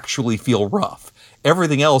violence actually feel rough.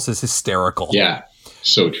 Everything else is hysterical. Yeah.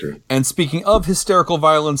 So true. And speaking of hysterical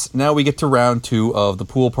violence, now we get to round 2 of the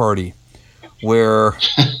pool party, where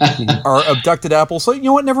our abducted apple... So, you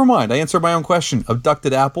know what? Never mind. I answered my own question.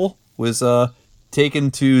 Abducted apple was taken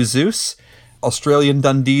to Zeus. Australian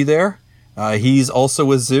Dundee there. He's also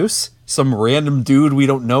with Zeus. Some random dude we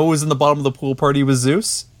don't know is in the bottom of the pool party with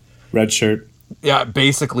Zeus. Red shirt. Yeah,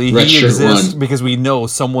 basically, Red he shirt exists one. because we know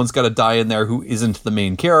someone's got to die in there who isn't the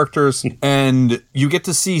main characters. And you get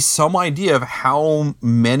to see some idea of how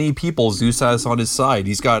many people Zeus has on his side.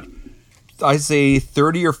 He's got, I'd say,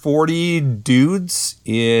 30 or 40 dudes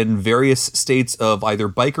in various states of either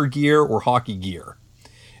biker gear or hockey gear.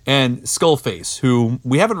 And Skullface, who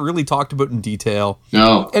we haven't really talked about in detail.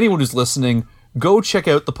 No. Anyone who's listening, go check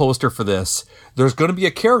out the poster for this. There's going to be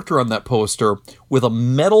a character on that poster with a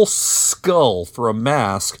metal skull for a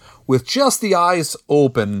mask with just the eyes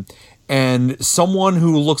open and someone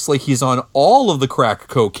who looks like he's on all of the crack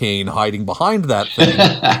cocaine hiding behind that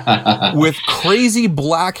thing with crazy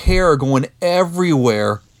black hair going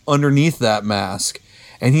everywhere underneath that mask.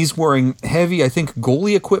 And he's wearing heavy, I think,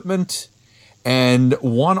 goalie equipment, and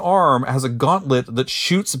one arm has a gauntlet that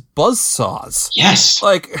shoots buzzsaws. Yes.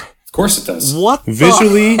 Like... Of course it does. What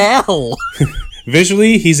Visually, the hell?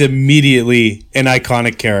 Visually, he's immediately an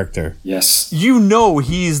iconic character. Yes. You know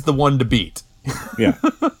he's the one to beat. Yeah.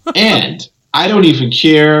 And I don't even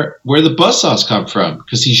care where the buzzsaws come from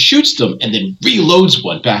because he shoots them and then reloads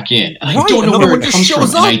one back in. And I don't know where it comes from,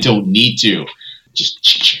 and I don't need to. Just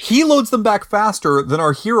he loads them back faster than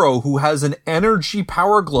our hero, who has an energy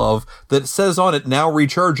power glove that says on it now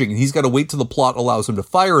recharging, and he's got to wait till the plot allows him to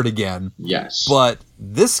fire it again. Yes. But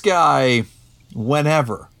this guy,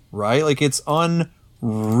 whenever, right? Like, it's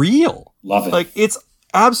unreal. Love it. Like, it's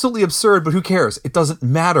absolutely absurd, but who cares? It doesn't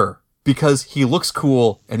matter because he looks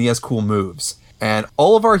cool and he has cool moves. And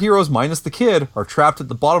all of our heroes, minus the kid, are trapped at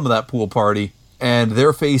the bottom of that pool party, and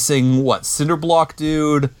they're facing, what, Cinderblock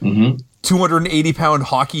dude? 280-pound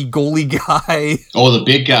hockey goalie guy. Oh, the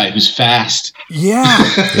big guy who's fast. Yeah,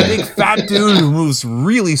 big fat dude who moves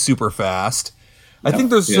really super fast. I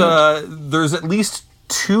think there's at least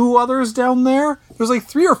 2 others down there. There's like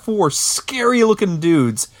 3 or 4 scary-looking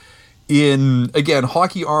dudes in, again,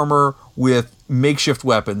 hockey armor with makeshift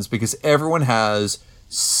weapons, because everyone has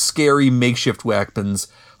scary makeshift weapons.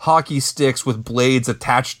 Hockey sticks with blades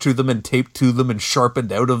attached to them and taped to them and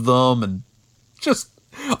sharpened out of them, and just...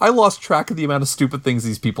 I lost track of the amount of stupid things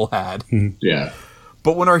these people had. Yeah.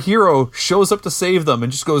 But when our hero shows up to save them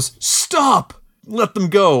and just goes, "Stop! Let them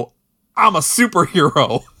go. I'm a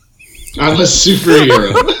superhero." I'm a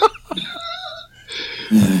superhero.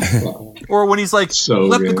 Or when he's like, So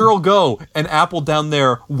 "Let good. the girl go," and Apple down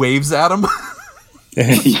there waves at him.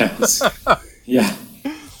 Yes. Yeah.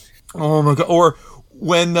 Oh my god. Or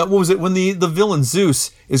when, what was it? When the villain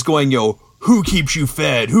Zeus is going, "Yo, who keeps you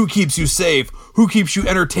fed? Who keeps you safe? Who keeps you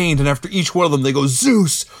entertained?" And after each one of them, they go,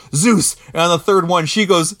 "Zeus, Zeus." And on the third one, she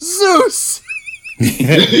goes, "Zeus."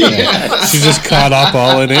 She's just caught up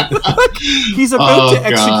all in it. He's about to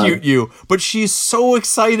execute you, but she's so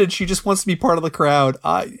excited. She just wants to be part of the crowd.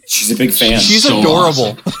 She's a big fan. She's so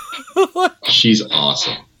adorable. Awesome. She's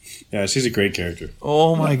awesome. Yeah, she's a great character.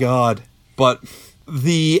 Oh my god. But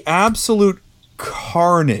the absolute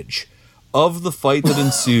carnage of the fight that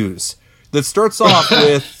ensues, that starts off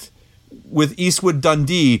with Eastwood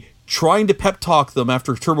Dundee trying to pep talk them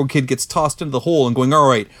after Turbo Kid gets tossed into the hole and going, "All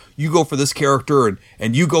right, you go for this character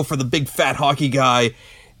and you go for the big fat hockey guy."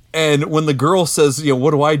 And when the girl says, "You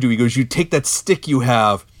know, what do?" He goes, "You take that stick you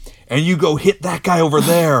have and you go hit that guy over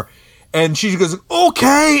there." And she just goes,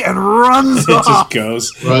 "Okay," and runs It off. just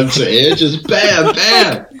goes. Runs to it, just bam,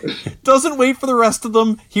 bam. Doesn't wait for the rest of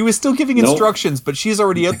them. He was still giving instructions, but she's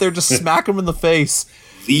already out there just smack him in the face.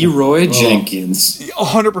 Leroy Jenkins.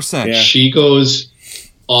 100%. Yeah. She goes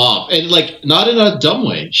off. And, like, not in a dumb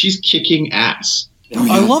way. She's kicking ass.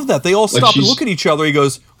 I love that. They all stop and she's- look at each other. He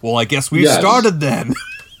goes, well, I guess we Yes. started then.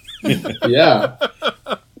 Yeah.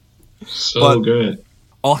 So good.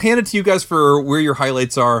 I'll hand it to you guys for where your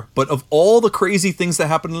highlights are, but of all the crazy things that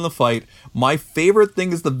happen in the fight, my favorite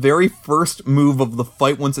thing is the very first move of the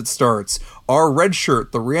fight once it starts. Our red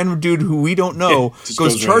shirt, the random dude who we don't know,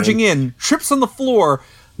 goes charging in, trips on the floor,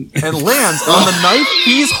 and lands on the knife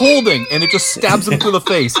he's holding, and it just stabs him through the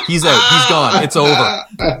face. He's out. He's gone. It's over.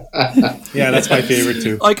 Yeah, that's my favorite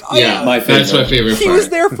too. Like, Yeah, that's my favorite he part. was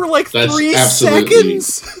there for like That's 3 absolutely-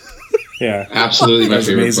 seconds. Yeah, Absolutely my That's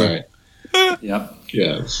favorite amazing. part. Yep.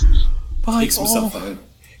 Yes. Like, Takes himself out.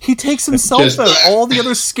 He takes himself Just- out. All the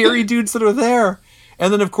other scary dudes that are there.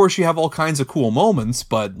 And then, of course, you have all kinds of cool moments,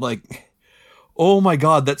 but, like, oh my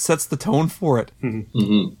god, that sets the tone for it.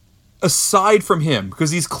 Mm-hmm. Aside from him,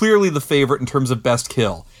 because he's clearly the favorite in terms of best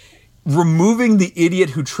kill, removing the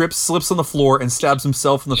idiot who trips, slips on the floor, and stabs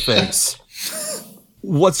himself in the face.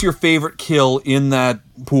 What's your favorite kill in that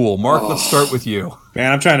pool? Mark, let's start with you.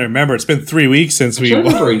 man, I'm trying to remember. It's been 3 weeks since I we. don't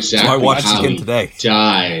remember exactly I watched how it again he today.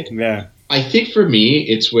 died. Yeah, I think for me,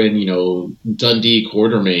 it's when, Dundee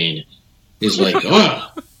Quartermain is like,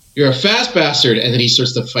 oh, you're a fast bastard. And then he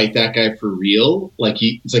starts to fight that guy for real.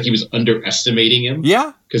 It's like he was underestimating him.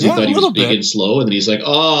 Yeah? Because he Yeah, thought he a was little big bit. and slow. And then he's like,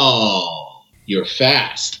 oh, you're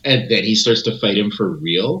fast. And then he starts to fight him for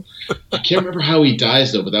real. I can't remember how he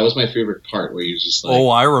dies, though, but that was my favorite part where he was just like, Oh,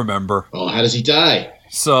 I remember. oh, how does he die?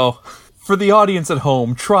 So, for the audience at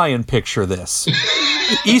home, try and picture this.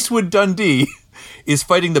 Eastwood Dundee is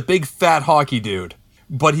fighting the big fat hockey dude,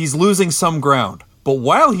 but he's losing some ground. But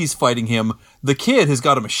while he's fighting him, the kid has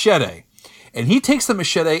got a machete. And he takes the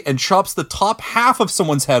machete and chops the top half of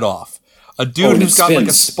someone's head off. A dude and who's it got like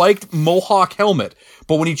a spins. spiked mohawk helmet.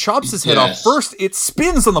 But when he chops his head off, Yes. first it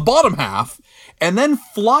spins on the bottom half and then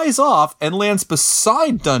flies off and lands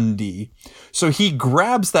beside Dundee. So he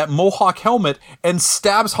grabs that mohawk helmet and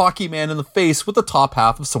stabs Hockey Man in the face with the top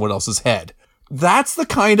half of someone else's head. That's the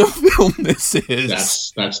kind of film this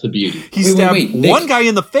is. That's the beauty. He Wait, stabbed wait, Nick. one guy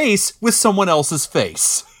in the face with someone else's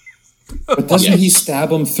face. But doesn't Yes. he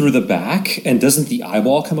stab him through the back? And doesn't the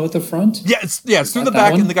eyeball come out the front? Yeah, it's through the that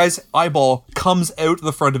back, one? and the guy's eyeball comes out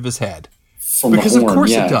the front of his head. From Because the of horn,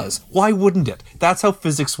 course yeah. it does. Why wouldn't it? That's how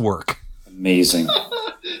physics work. Amazing.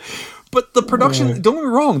 But the production, don't get me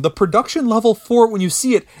wrong, the production level for it, when you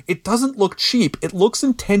see it, it doesn't look cheap. It looks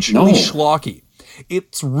intentionally No. schlocky.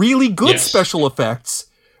 It's really good Yes. special effects,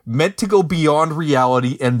 meant to go beyond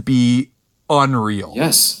reality and be unreal.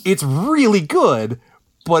 Yes. It's really good,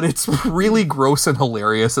 but it's really gross and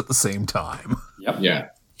hilarious at the same time. Yep. Yeah.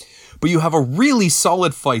 But you have a really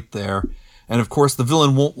solid fight there. And of course, the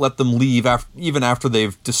villain won't let them leave even after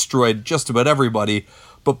they've destroyed just about everybody.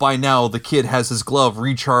 But by now, the kid has his glove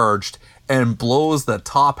recharged and blows the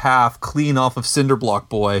top half clean off of Cinderblock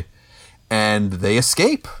Boy. And they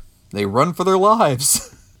escape. They run for their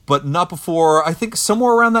lives. But not before, I think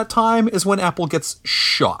somewhere around that time is when Apple gets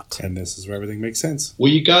shot. and this is where everything makes sense.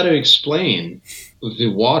 Well, you got to explain the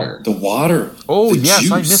water. The water. Oh, The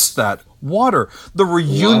yes, I juice. missed that. Water. The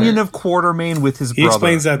reunion Water. of Quartermain with his He brother.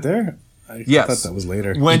 explains that there. I Yes. thought that was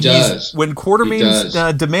later. When He does. when He Quartermain's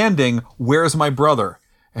does. demanding, "Where's my brother?"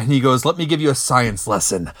 and he goes, "Let me give you a science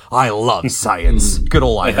lesson. I love science." Good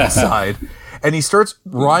old Ironside. And he starts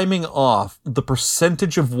rhyming off the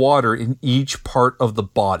percentage of water in each part of the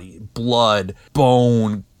body: blood,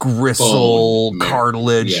 bone, gristle, Bone,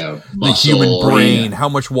 cartilage, yeah, the muscle, human brain, yeah. how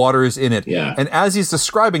much water is in it. Yeah. And as he's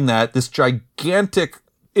describing that, this gigantic,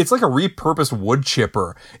 it's like a repurposed wood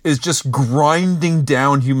chipper, is just grinding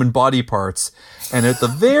down human body parts. And at the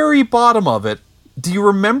very bottom of it, do you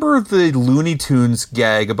remember the Looney Tunes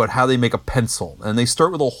gag about how they make a pencil? And they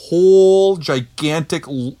start with a whole gigantic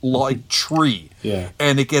like tree. Yeah.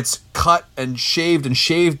 And it gets cut and shaved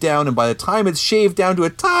down. And by the time it's shaved down to a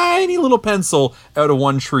tiny little pencil out of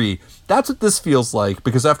one tree, that's what this feels like.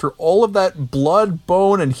 Because after all of that blood,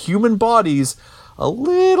 bone, and human bodies, a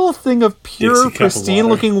little thing of pure, Dixie cup of pristine water.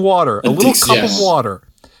 looking water, a little Dixie, cup yes. of water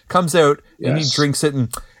comes out and he Yes. drinks it. And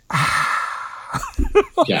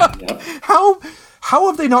Yeah. how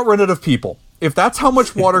have they not run out of people? If that's how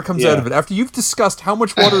much water comes out Yeah. of it, after you've discussed how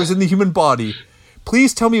much water is in the human body,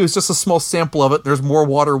 please tell me it was just a small sample of it. There's more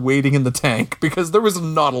water waiting in the tank, because there was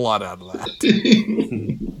not a lot out of that.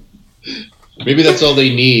 Maybe that's all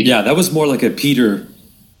they need. Yeah, that was more like a Peter.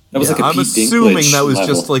 That was like a I'm Pete assuming Dinklage that was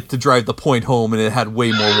level. just like to drive the point home, and it had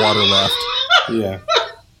way more water left. Yeah.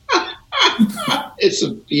 It's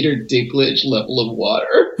a Peter Dinklage level of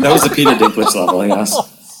water. That was the Peter Dinklage level,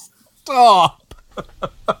 yes. Stop!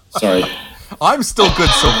 Sorry. I'm still good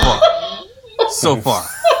so far. So far.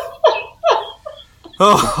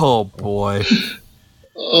 Oh boy.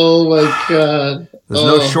 Oh my god. There's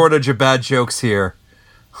no shortage of bad jokes here.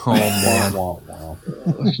 Oh man.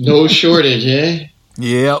 No shortage, eh?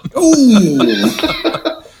 Yep.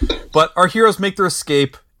 Ooh. But our heroes make their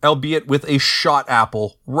escape, albeit with a shot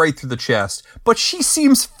apple right through the chest. But she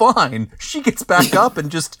seems fine. She gets back up and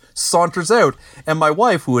just saunters out. And my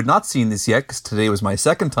wife, who had not seen this yet, because today was my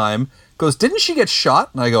second time, goes, "Didn't she get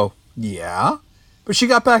shot?" And I go, "Yeah. But she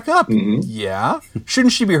got back up." Mm-hmm. "Yeah.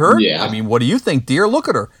 Shouldn't she be hurt?" Yeah. "I mean, what do you think, dear? Look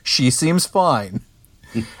at her. She seems fine."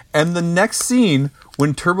 And the next scene,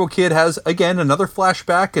 when Turbo Kid has, again, another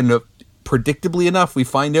flashback, and predictably enough, we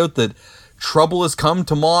find out that trouble has come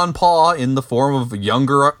to Ma and Pa in the form of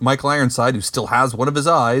younger Michael Ironside, who still has one of his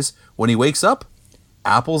eyes. When he wakes up,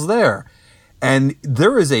 Apple's there. And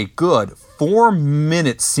there is a good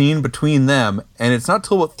 4-minute scene between them, and it's not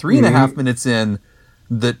till about 3.5 minutes in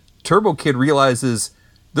that Turbo Kid realizes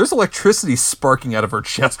there's electricity sparking out of her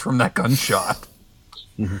chest from that gunshot.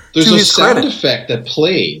 There's To a his sound credit. effect that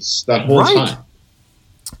plays that whole Right. time.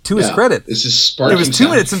 To his credit. This is sparking. It was 2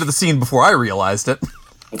 sound. minutes into the scene before I realized it.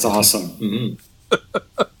 That's awesome. Mm-hmm.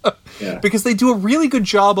 Yeah. Because they do a really good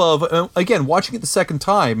job of, again, watching it the second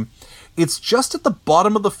time, it's just at the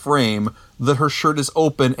bottom of the frame that her shirt is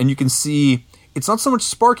open, and you can see it's not so much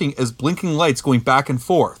sparking as blinking lights going back and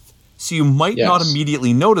forth. So you might not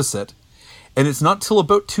immediately notice it. And it's not till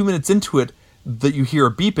about 2 minutes into it that you hear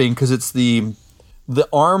a beeping, because it's the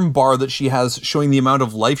arm bar that she has showing the amount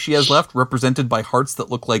of life she has left, represented by hearts that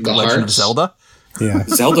look like The Legend of hearts? Zelda. Yeah.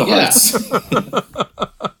 Zelda hearts.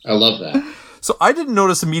 I love that. So I didn't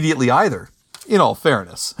notice immediately either, in all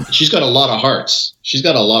fairness. She's got a lot of hearts. She's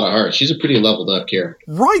a pretty leveled up character.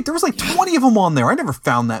 Right, there was like 20 of them on there. I never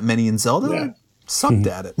found that many in Zelda. Yeah. I sucked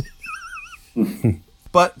at it.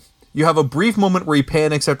 But you have a brief moment where he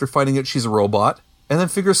panics after finding out she's a robot, and then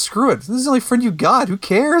figures, screw it, this is the only friend you got. Who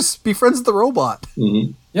cares? Be friends with the robot.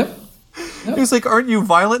 Mm-hmm. Yep. He's like, aren't you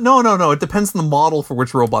violent? No. It depends on the model for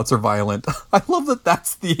which robots are violent. I love that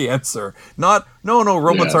that's the answer. Not, no,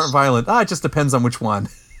 robots aren't violent. It just depends on which one.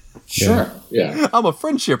 Sure. Yeah. I'm a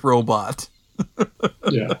friendship robot.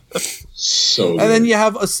 Yeah. So. And then you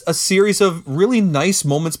have a series of really nice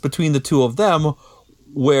moments between the two of them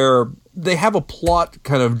where they have a plot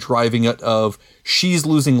kind of driving it of she's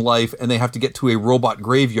losing life and they have to get to a robot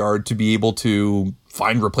graveyard to be able to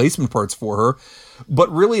find replacement parts for her.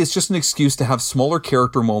 But really, it's just an excuse to have smaller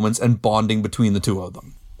character moments and bonding between the two of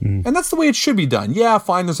them. And that's the way it should be done. Yeah,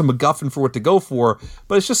 fine, there's a MacGuffin for what to go for,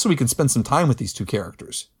 but it's just so we can spend some time with these two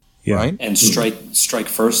characters. Yeah. Right? And strike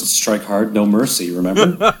first, strike hard, no mercy,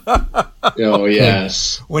 remember? Oh,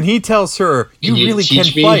 yes. When he tells her, you really can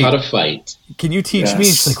teach me fight. how to fight? Can you teach me? And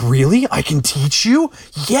she's Yes. like, really? I can teach you?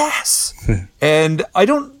 Yes. And I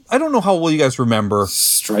don't know how well you guys remember.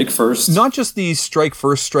 Strike first. Not just the strike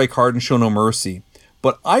first, strike hard, and show no mercy,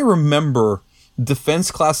 but I remember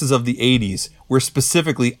defense classes of the 80s were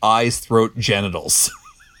specifically eyes, throat, genitals.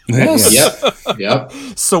 Yes. Yep.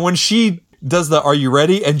 So when she does the "Are you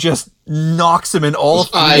ready?" and just knocks him in all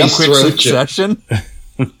three in Eyes, quick throat, succession.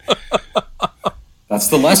 That's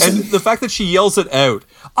the lesson. And the fact that she yells it out,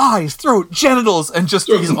 eyes, throat, genitals, and just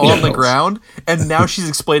he's on the genitals. ground. And now she's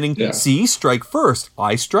explaining, Yeah. see, strike first.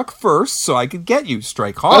 I struck first so I could get you.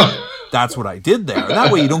 Strike hard. That's what I did there.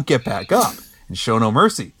 That way you don't get back up. And show no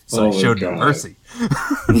mercy. So Oh I my showed no God. mercy.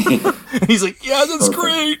 And he's like, yeah, that's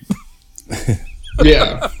great.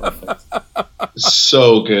 Yeah.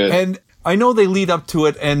 So good. And I know they lead up to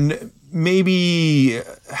it, and maybe,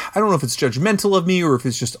 I don't know if it's judgmental of me or if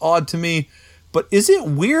it's just odd to me, but is it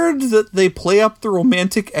weird that they play up the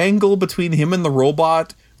romantic angle between him and the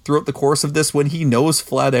robot throughout the course of this when he knows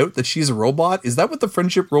flat out that she's a robot? Is that what the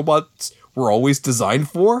friendship robots were always designed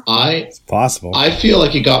for? It's possible. I feel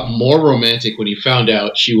like it got more romantic when he found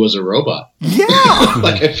out she was a robot. Yeah!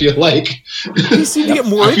 Like, I feel like He seemed to get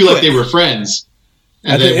more I feel into like it. they were friends.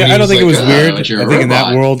 I, And then when he don't think it was like, weird. but you're I a think in that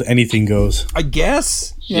robot. world, anything goes. I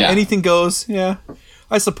guess. Yeah, Yeah. anything goes. Yeah.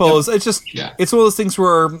 I suppose. It's just, Yeah. it's one of those things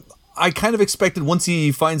where I kind of expected once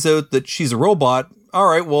he finds out that she's a robot, all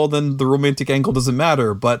right, well, then the romantic angle doesn't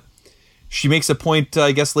matter. But she makes a point,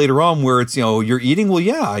 I guess, later on where it's, you're eating? Well,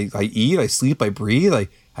 yeah, I eat, I sleep, I breathe. I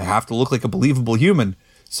have to look like a believable human.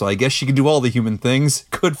 So I guess she can do all the human things.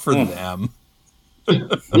 Good for them.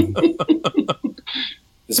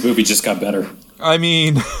 This movie just got better. I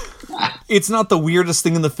mean, it's not the weirdest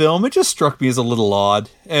thing in the film. It just struck me as a little odd.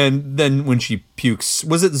 And then when she pukes,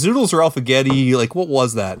 was it Zoodles or Alphagetti? Like, what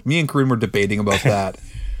was that? Me and Corinne were debating about that.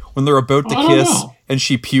 When they're about to I don't kiss know. and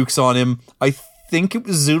she pukes on him, I think it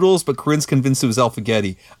was Zoodles, but Corinne's convinced it was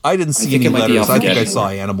Alphagetti. I didn't see any letters. I think I saw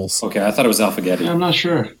animals. Okay, I thought it was Alphagetti. I'm not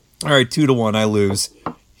sure. All right, 2-1. I lose.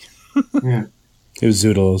 Yeah. It was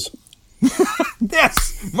Zoodles.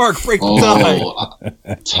 Yes! Mark, break the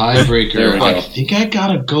tie. Tiebreaker. I think I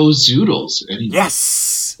gotta go Zoodles. Anyway.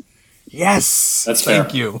 Yes! Yes! That's fair.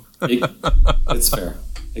 Thank you. It's fair.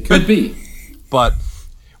 It could be. But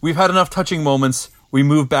we've had enough touching moments. We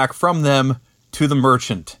move back from them to the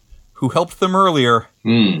merchant, who helped them earlier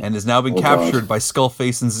and has now been captured by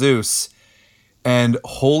Skullface and Zeus. And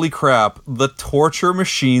holy crap, the torture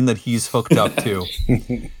machine that he's hooked up to.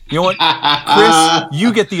 You know what? Chris,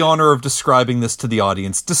 you get the honor of describing this to the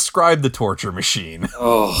audience. Describe the torture machine.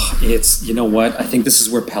 Oh, it's, you know what? I think this is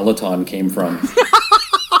where Peloton came from.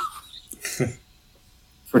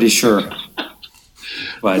 Pretty sure.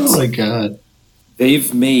 But oh my God.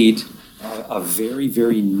 They've made a very,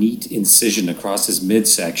 very neat incision across his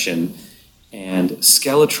midsection, and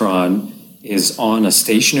Skeletron is on a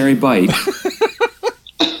stationary bike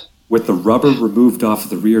with the rubber removed off of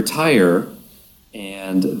the rear tire,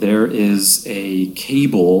 and there is a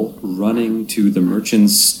cable running to the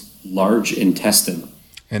merchant's large intestine.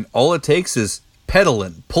 And all it takes is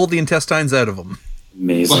pedaling. Pull the intestines out of him.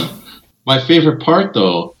 Amazing. My favorite part,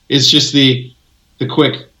 though, is just the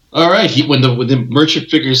quick... All right, when the merchant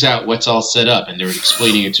figures out what's all set up and they're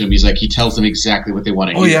explaining it to him, he tells them exactly what they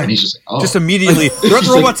want to hear. Yeah. And he's just like, Just immediately, they're at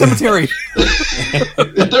the robot cemetery.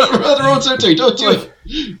 They're at the robot cemetery, don't do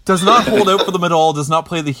it. Does not hold out for them at all, does not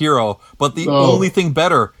play the hero. But the only thing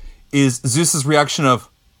better is Zeus's reaction of,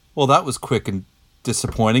 well, that was quick and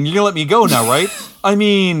disappointing. You're going to let me go now, right? I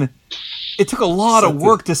mean, it took a lot of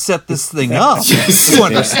work to set this thing up. You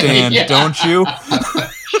understand, don't you?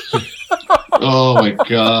 Oh my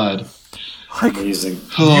God. Amazing.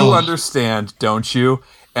 You understand, don't you?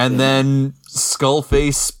 And then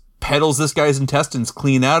Skullface pedals this guy's intestines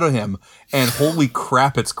clean out of him, and holy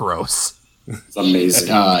crap, it's gross. It's amazing.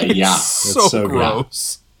 Yeah. So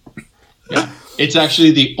gross. Yeah. It's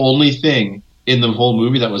actually the only thing in the whole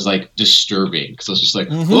movie that was like disturbing, because I was just like,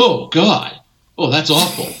 oh God, oh, that's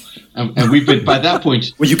awful. And we've been, by that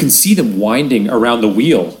point... Well, you can see them winding around the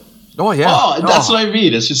wheel. Oh, yeah. Oh, that's what I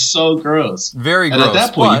mean. It's just so gross. Very and gross. And at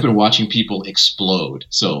that point, you've been watching people explode,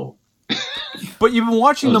 so... But you've been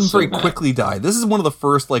watching them very quickly die. This is one of the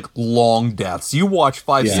first, long deaths. You watch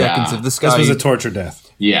 5 seconds of this guy... This was a torture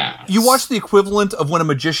death. Yeah. You watch the equivalent of when a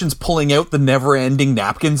magician's pulling out the never-ending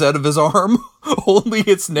napkins out of his arm, only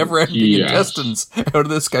it's never-ending intestines out of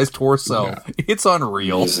this guy's torso. Yeah. It's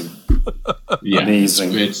unreal. Amazing. Yeah,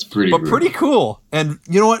 amazing. It's pretty But pretty cool. And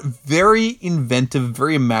you know what? Very inventive,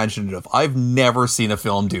 very imaginative. I've never seen a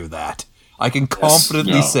film do that. I can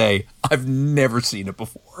confidently say I've never seen it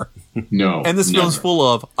before. No. And this film's full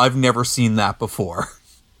of I've never seen that before.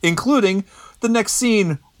 Including the next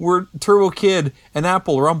scene where Turbo Kid and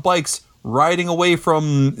Apple are on bikes riding away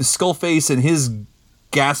from Skullface and his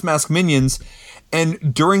gas mask minions.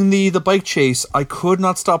 And during the bike chase, I could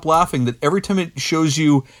not stop laughing that every time it shows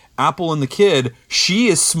you Apple and the kid, she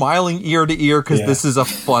is smiling ear to ear because this is a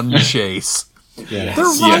fun chase. They're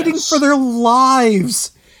riding for their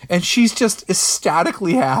lives. And she's just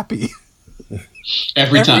ecstatically happy.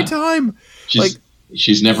 Every time.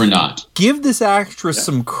 She's never not. Give this actress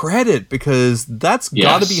some credit, because that's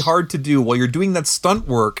got to be hard to do while you're doing that stunt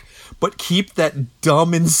work, but keep that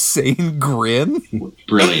dumb, insane grin.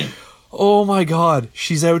 Brilliant. Oh my God,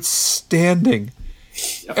 she's outstanding.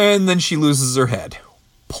 Yep. And then she loses her head.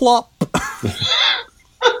 Plop.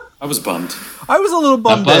 I was bummed. I was a little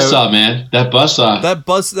bummed out. That buzzsaw, man. That buzzsaw.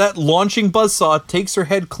 That launching buzzsaw takes her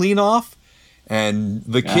head clean off, and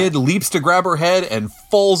the kid leaps to grab her head and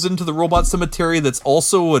falls into the robot cemetery that's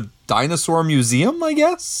also a dinosaur museum, I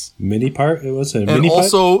guess? Mini part? It was a mini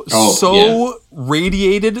part? And also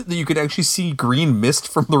radiated that you could actually see green mist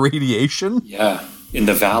from the radiation. Yeah, in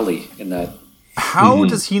the valley. In that. How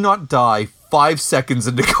does he not die 5 seconds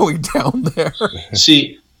into going down there?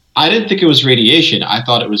 See, I didn't think it was radiation. I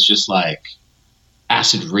thought it was just like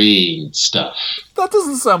acid rain stuff. That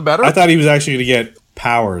doesn't sound better. I thought he was actually going to get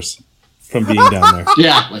powers from being down there.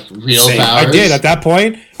 Yeah, like real powers. I did. At that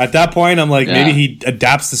point, I'm like, maybe he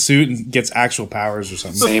adapts the suit and gets actual powers or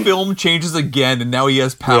something. The film changes again, and now he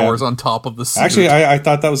has powers on top of the suit. Actually, I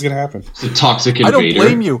thought that was going to happen. It's a toxic invader. I don't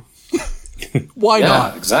blame you. Why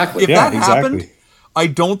not? Exactly. If that happened, I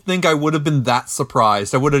don't think I would have been that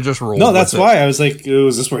surprised. I would have just rolled. No, that's why I was like,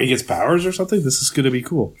 "Is this where he gets powers or something? This is going to be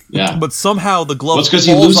cool." Yeah, but somehow the glove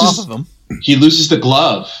falls off of him. He loses the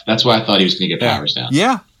glove. That's why I thought he was going to get powers now.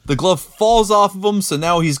 Yeah, the glove falls off of him, so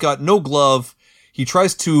now he's got no glove. He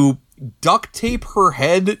tries to duct tape her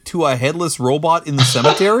head to a headless robot in the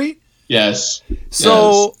cemetery. Yes.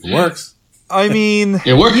 So It works. I mean,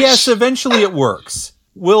 It works. Yes, eventually it works.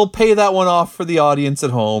 We'll pay that one off for the audience at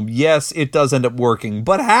home. Yes, it does end up working.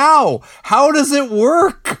 But how? How does it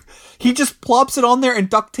work? He just plops it on there and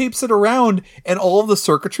duct tapes it around and all of the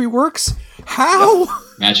circuitry works? How?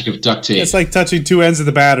 Magic of duct tape. It's like touching two ends of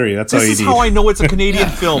the battery. That's all you This need. is how I know it's a Canadian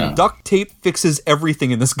film. yeah. Duct tape fixes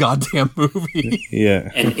everything in this goddamn movie. Yeah.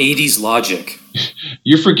 And 80s logic.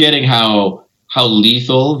 You're forgetting how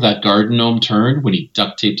lethal that garden gnome turned when he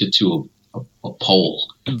duct taped it to a pole.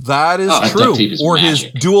 That is that true. duct tape is Or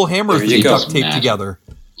magic. his dual hammers There that you he go. duct taped Magic. together.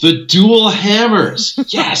 The dual hammers.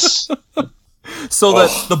 Yes. So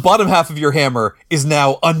that the bottom half of your hammer is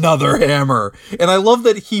now another hammer. And I love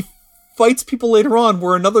that he fights people later on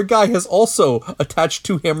where another guy has also attached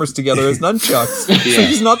two hammers together as nunchucks. So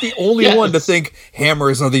he's not the only Yes. one to think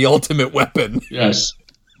hammers are the ultimate weapon. Yes.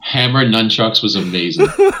 Hammer nunchucks was amazing.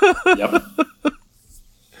 Yep.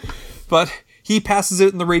 But he passes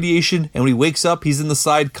out in the radiation, and when he wakes up, he's in the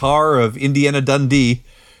sidecar of Indiana Dundee,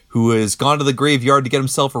 who has gone to the graveyard to get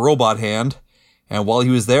himself a robot hand. And while he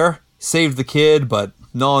was there, saved the kid, but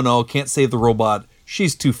no, can't save the robot.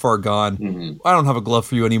 She's too far gone. I don't have a glove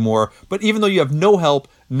for you anymore. But even though you have no help,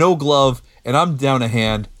 no glove, and I'm down a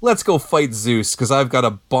hand, let's go fight Zeus, because I've got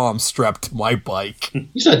a bomb strapped to my bike.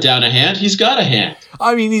 He's not down a hand. He's got a hand.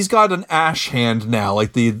 I mean, he's got an ash hand now,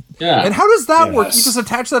 like the... Yeah. And how does that work? Yes. You just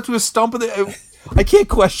attach that to a stump of the... I can't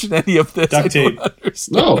question any of this. Duct I don't tape.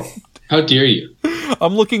 understand. No. How dare you?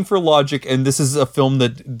 I'm looking for logic, and this is a film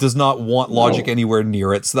that does not want logic No. anywhere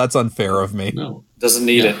near it, so that's unfair of me. No. Doesn't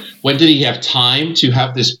need it. When did he have time to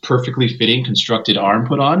have this perfectly fitting constructed arm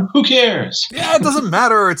put on? Who cares? Yeah, it doesn't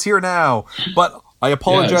matter. It's here now. But I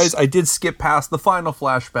apologize. Yes. I did skip past the final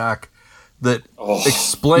flashback that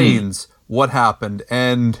explains what happened,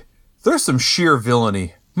 and there's some sheer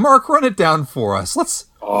villainy. Mark, run it down for us.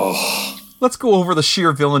 Let's go over the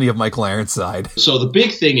sheer villainy of Michael Ironside. So the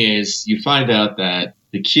big thing is you find out that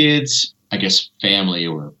the kid's, I guess, family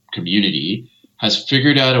or community has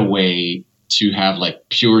figured out a way to have like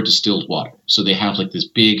pure distilled water. So they have like this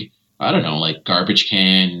big, I don't know, like garbage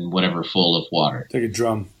can, whatever, full of water. Like a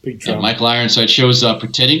drum. Big drum. And Michael Ironside shows up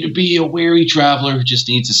pretending to be a weary traveler who just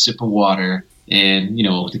needs a sip of water. And, you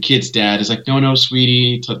know, the kid's dad is like, no,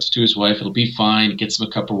 sweetie, to his wife, it'll be fine. He gets him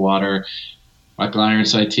a cup of water. Michael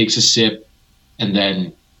Ironside takes a sip and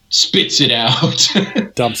then spits it out.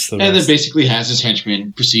 Dumps the And then rest. basically has his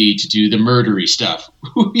henchmen proceed to do the murdery stuff.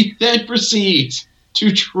 He then proceeds to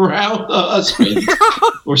drown the husband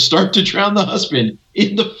or start to drown the husband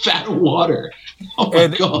in the fat water. Oh my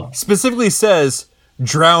And God. specifically says,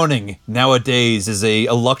 drowning nowadays is a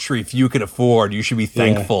luxury few can afford. You should be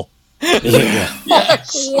thankful.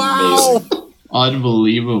 Yes. Wow.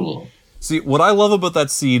 Unbelievable. See, what I love about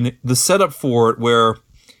that scene, the setup for it, where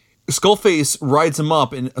Skullface rides him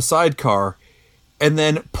up in a sidecar and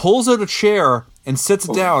then pulls out a chair and sits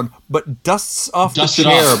it down, but dusts off Dust the it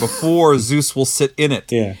chair off. before Zeus will sit in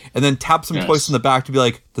it. Yeah. And then taps him Yes. twice in the back to be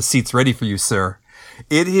like, the seat's ready for you, sir.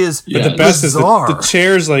 It is But But the best is bizarre. the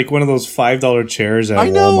chair's like one of those $5 chairs at I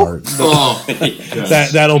know. Walmart. Oh,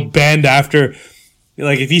 That'll bend after.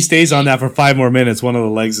 Like if he stays on that for 5 more minutes, one of the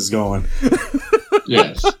legs is going.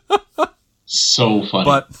 yes. So funny.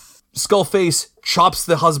 But Skullface chops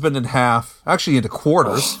the husband in half, actually into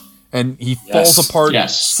quarters, and he falls apart,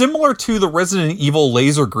 Yes. similar to the Resident Evil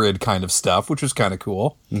laser grid kind of stuff, which was kind of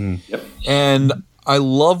cool. Yep. And I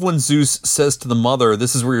love when Zeus says to the mother,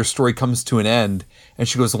 "This is where your story comes to an end," and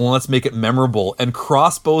she goes, "Well, let's make it memorable," and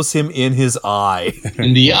crossbows him in his eye.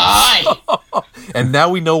 in the eye. And now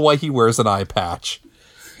we know why he wears an eye patch.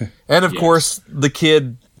 And of course, the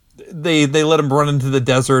kid, they let him run into the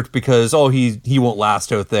desert because, he won't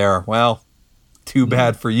last out there. Well, too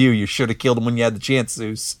bad for you. You should have killed him when you had the chance,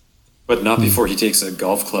 Zeus. But not before he takes a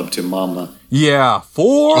golf club to Mama. Yeah,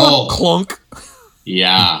 clunk.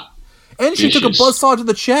 Yeah. And she took a Vicious. buzzsaw to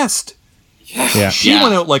the chest. Yeah. She Yeah.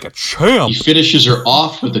 went out like a champ. He finishes her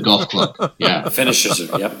off with the golf club. Yeah. Finishes it.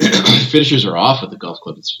 Yep. Finishes her off with the golf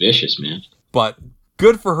club. It's vicious, man. But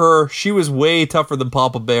good for her. She was way tougher than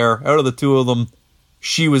Papa Bear. Out of the two of them,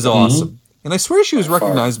 she was awesome. And I swear she was By far.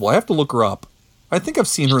 recognizable. I have to look her up. I think I've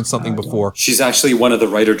seen her in something before. She's actually one of the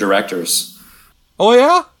writer-directors. Oh,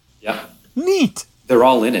 yeah? Yeah. Neat. They're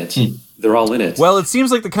all in it. They're all in it. Well, it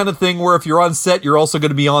seems like the kind of thing where if you're on set, you're also going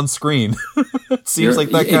to be on screen. It seems like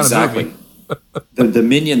that kind exactly. of movie. The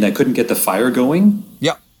minion that couldn't get the fire going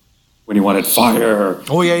Yeah. when he wanted fire.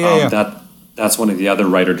 Oh, yeah. That's one of the other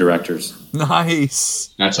writer-directors.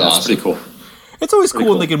 Nice. That's That's awesome. pretty cool. It's always cool when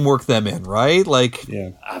cool. they can work them in, right? Like, Yeah.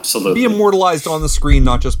 Absolutely. be immortalized on the screen,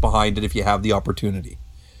 not just behind it if you have the opportunity.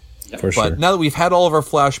 For sure. But now that we've had all of our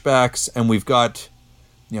flashbacks and we've got,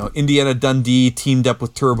 Indiana Dundee teamed up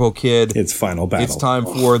with Turbo Kid, it's final battle. It's time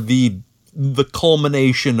for the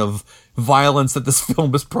culmination of violence that this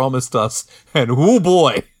film has promised us. And oh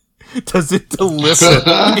boy, does it deliver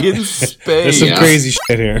in spades. There's some crazy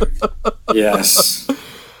shit here. Yes.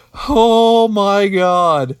 Oh my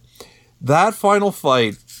God. That final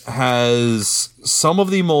fight has some of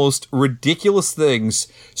the most ridiculous things.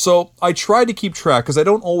 So I try to keep track because I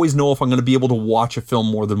don't always know if I'm going to be able to watch a film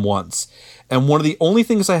more than once. And one of the only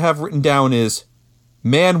things I have written down is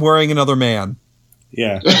man wearing another man.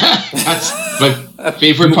 Yeah. That's my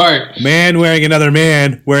favorite part. Man wearing another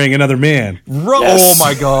man wearing another man. Yes. Oh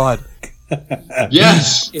my God.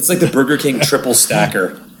 Yes. It's like the Burger King triple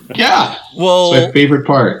stacker. Yeah. Well, it's my favorite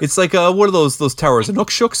part. It's like one of those towers,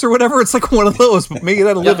 Inukshooks or whatever. It's like one of those, but made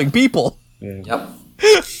out of living people. Yep.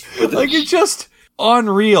 Like, it's just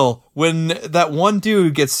unreal when that one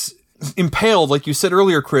dude gets impaled, like you said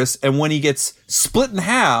earlier, Chris, and when he gets split in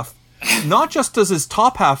half, not just does his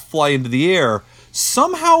top half fly into the air,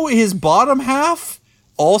 somehow his bottom half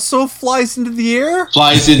also flies into the air.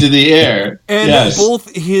 And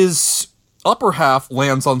both his upper half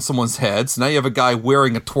lands on someone's head. So now you have a guy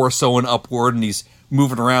wearing a torso and upward, and he's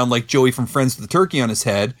moving around like Joey from Friends with the turkey on his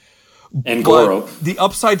head. And Goro. The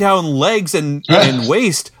upside down legs and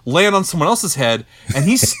waist land on someone else's head, and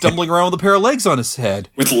he's stumbling around with a pair of legs on his head.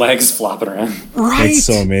 With legs flopping around. Right. It's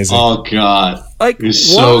so amazing. Oh, God. Like, it's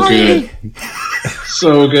so good.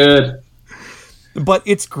 So good. But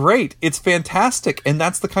it's great. It's fantastic. And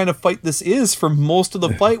that's the kind of fight this is for most of the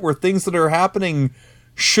fight, where things that are happening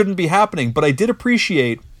shouldn't be happening. But I did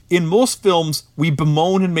appreciate, in most films, we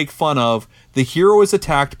bemoan and make fun of the hero is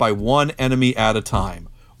attacked by one enemy at a time.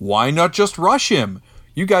 Why not just rush him?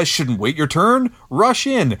 You guys shouldn't wait your turn. Rush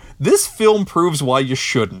in. This film proves why you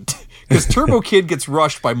shouldn't. Because Turbo Kid gets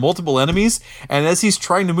rushed by multiple enemies, and as he's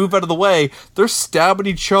trying to move out of the way, they're stabbing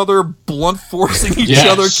each other, blunt forcing each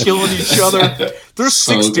other, killing each other. There's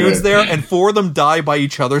so 6 dudes there, and 4 of them die by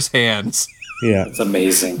each other's hands. Yeah. It's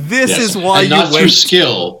amazing. This is why and you not wait. through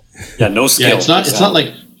skill. Yeah, no skill. Yeah, it's not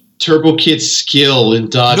like Turbo Kid's skill in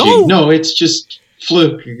dodging. No, it's just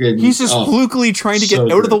fluke. He's just flukily trying to get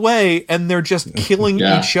out of the way, and they're just killing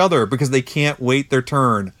each other because they can't wait their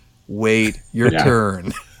turn. Wait your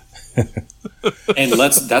turn. And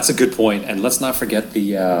that's a good point. And let's not forget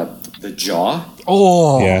the jaw.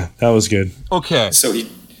 Oh, yeah, that was good. Okay, so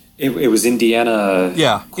it was Indiana.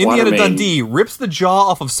 Yeah, Indiana Dundee rips the jaw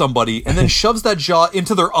off of somebody and then shoves that jaw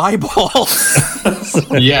into their eyeballs.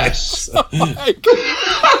 Yes.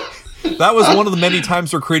 That was one of the many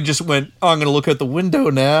times where Creed just went, "Oh, I'm going to look out the window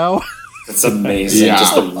now." It's amazing. Yeah.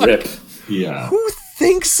 Just the rip. Yeah. Who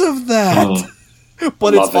thinks of that?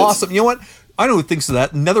 But it's awesome. You know what? I know who thinks of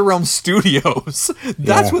that. NetherRealm Studios.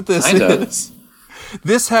 That's what this is.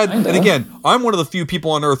 This had, and again, I'm one of the few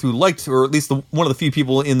people on Earth who liked, or at least one of the few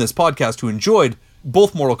people in this podcast who enjoyed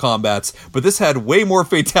both Mortal Kombats, but this had way more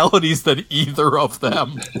fatalities than either of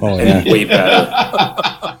them. Oh, yeah. Way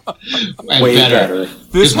better. Way better.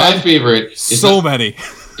 This my favorite is many.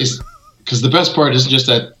 Because the best part isn't just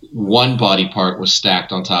that one body part was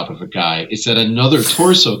stacked on top of a guy. It's that another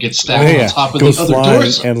torso gets stacked on top of the other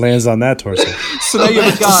torso. And lands on that torso. So now you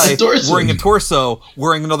have a guy wearing a torso,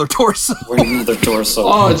 wearing another torso. Wearing another torso.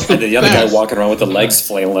 Oh, it's and the other guy walking around with the legs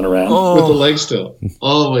flailing around. With the legs still.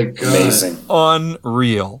 Oh my God. Amazing.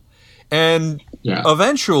 Unreal. And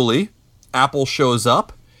eventually, Apple shows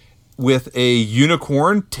up with a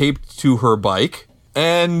unicorn taped to her bike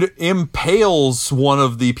and impales one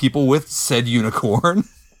of the people with said unicorn.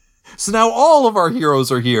 So now all of our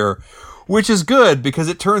heroes are here, which is good because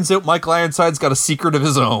it turns out Michael Ironside's got a secret of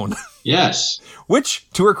his own. Yes. Which,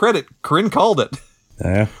 to her credit, Corinne called it.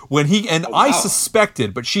 Yeah. When I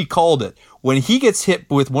suspected, but she called it. When he gets hit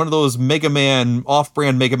with one of those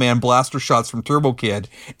off-brand Mega Man blaster shots from Turbo Kid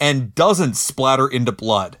and doesn't splatter into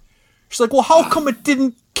blood. She's like, well, how come it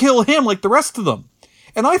didn't kill him like the rest of them?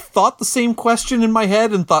 And I thought the same question in my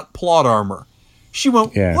head and thought plot armor. She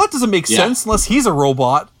went, well, that doesn't make sense unless he's a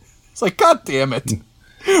robot. It's like, God damn it.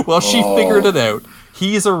 Well, she figured it out.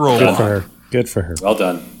 He's a robot. Good for her. Well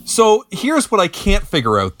done. So here's what I can't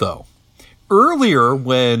figure out, though. Earlier,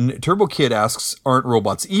 when Turbo Kid asks, aren't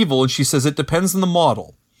robots evil? And she says, it depends on the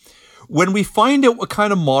model. When we find out what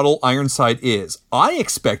kind of model Ironside is, I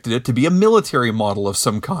expected it to be a military model of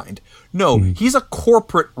some kind. No, he's a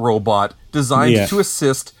corporate robot designed to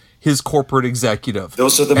assist his corporate executive.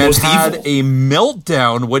 Those are the most evil. And had a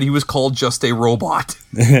meltdown when he was called just a robot.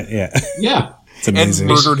 Yeah. Yeah. It's amazing.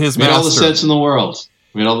 And murdered his master. Made all the sense in the world.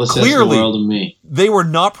 Made all the sense in the Clearly, world to me. they were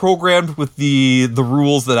not programmed with the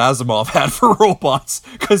rules that Asimov had for robots,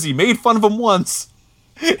 because he made fun of them once,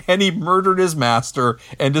 and he murdered his master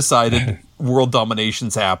and decided world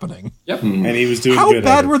domination's happening. Yep. And he was doing How good.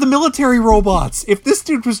 bad were the military robots? If this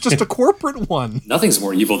dude was just a corporate one. Nothing's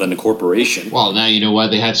more evil than a corporation. Well, now you know why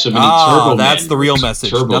they had so many turbo That's men. the real message.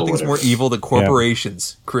 Turbo Nothing's more whatever. evil than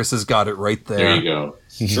corporations. Chris has got it right there. There you go.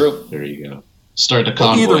 True. There you go. Start the But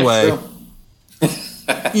convoy. either way, True.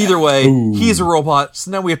 Either way, he's a robot,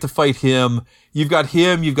 so now we have to fight him. You've got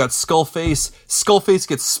him, you've got Skullface. Skullface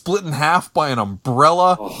gets split in half by an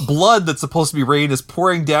umbrella. Blood that's supposed to be rain is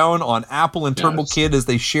pouring down on Apple and Turbo Yes. Kid as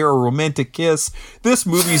they share a romantic kiss. This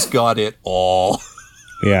movie's got it all.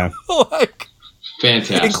 Yeah. Like,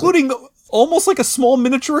 Fantastic. including almost like a small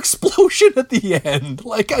miniature explosion at the end.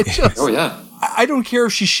 Like, I just... Oh, yeah. I don't care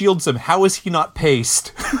if she shields him. How is he not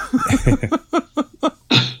paced?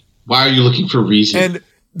 Why are you looking for reason? And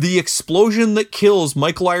the explosion that kills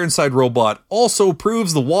Michael Ironside Robot also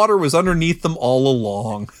proves the water was underneath them all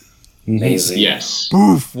along. Amazing. yes.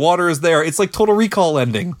 Poof, water is there. It's like Total Recall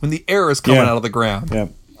ending when the air is coming Yeah. out of the ground. Yeah.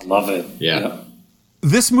 I love it. Yeah.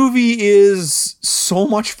 This movie is so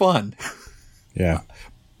much fun, Yeah.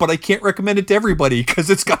 but I can't recommend it to everybody because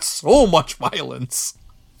it's got so much violence.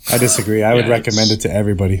 I disagree. I would Yeah, recommend it to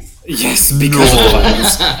everybody. Yes, because of the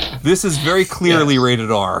violence. This is very clearly rated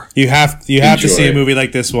R. You have to see a Enjoy. movie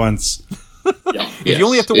like this once. Yeah, If you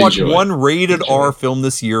only have to watch enjoy. one rated R film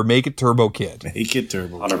this year, make it Turbo Kid. Make it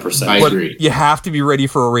turbo. 100%. I But agree. you have to be ready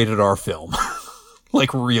for a rated R film.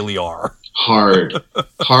 Like, really R. Hard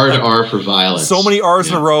R for violence. So many R's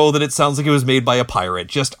in a row that it sounds like it was made by a pirate.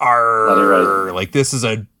 Just R. Right. Like, this is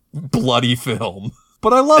a bloody film.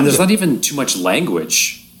 But I love And there's it. not even too much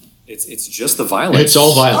language. It's just the violence. It's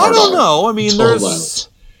all violence. I don't know. I mean, It's all there's... violence.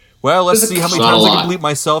 Well, let's There's a see how many not a times I lot. can bleep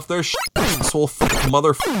myself. There's asshole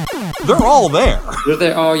mother... They're all there. They're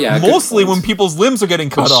there. Oh, yeah. good Mostly point. when people's limbs are getting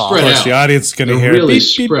cut Well, off. spread Plus, out. the audience is going to They're hear really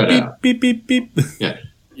beep, beep, spread beep, out. beep, beep, beep, beep. Yeah.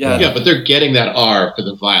 Yeah. Yeah, but they're getting that R for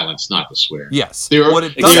the violence, not the swear. Yes. They're- What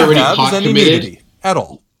it they're doesn't already have is pot any committed. nudity at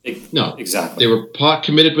all. No, Exactly. They were pot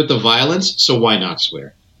committed with the violence, so why not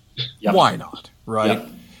swear? Yep. Why not? Right? Yep.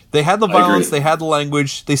 They had the I violence, agree. they had the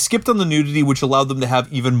language, they skipped on the nudity, which allowed them to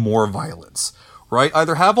have even more violence. Right?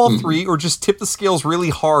 Either have all three or just tip the scales really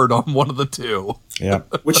hard on one of the two. Yeah.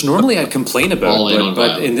 Which normally I'd complain about, All in on but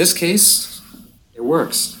violence. in this case, it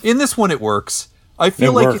works. In this one, it works. I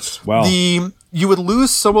feel It like works well. you would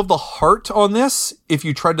lose some of the heart on this if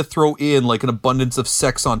you tried to throw in like an abundance of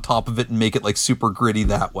sex on top of it and make it like super gritty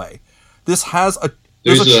that way. This has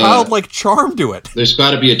there's a There's a- childlike charm to it. There's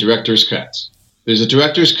got to be a director's cut. There's a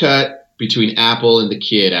director's cut between Apple and the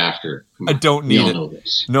kid after. Come I on, don't we need all it. know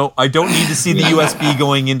this. No, I don't need to see the USB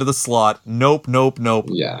going into the slot. Nope.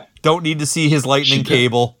 Yeah. Don't need to see his lightning She-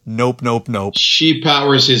 cable. Nope. She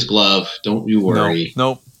powers his glove. Don't you worry.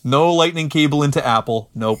 Nope. No lightning cable into Apple.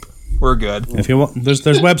 Nope. We're good. If you want, there's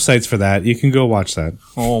websites for that. You can go watch that.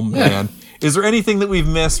 Oh man. Is there anything that we've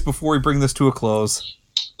missed before we bring this to a close?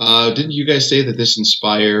 Didn't you guys say that this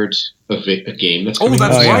inspired a game that's Oh, coming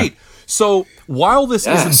that's out? yeah. right. So while this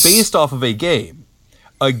Yes. isn't based off of a game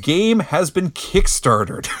has been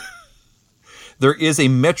kickstarted. There is a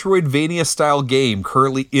Metroidvania-style game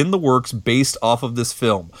currently in the works based off of this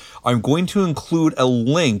film. I'm going to include a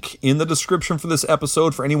link in the description for this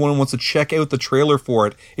episode for anyone who wants to check out the trailer for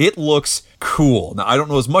it. It looks cool. Now, I don't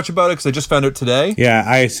know as much about it because I just found out today. Yeah,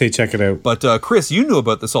 I say check it out. But Chris, you knew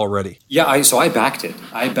about this already. Yeah, I backed it.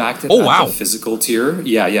 I backed it Oh, at wow. the physical tier.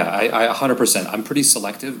 Yeah, I 100%. I'm pretty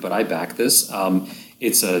selective, but I backed this.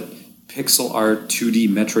 It's a pixel art 2D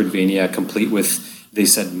Metroidvania complete with, they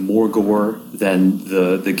said, more gore than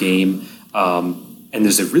the game. And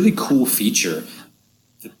there's a really cool feature.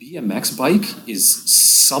 The BMX bike is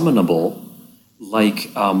summonable like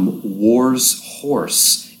War's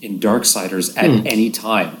horse in Darksiders at any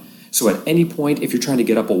time. So at any point, if you're trying to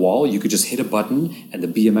get up a wall, you could just hit a button and the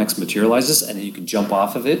BMX materializes and then you can jump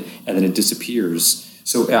off of it and then it disappears.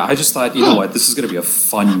 So I just thought, you know what, this is going to be a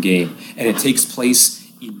fun game. And it takes place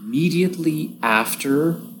immediately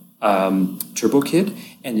after Turbo Kid,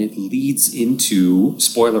 and it leads into,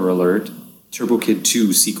 spoiler alert, Turbo Kid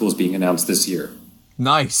 2 sequels being announced this year.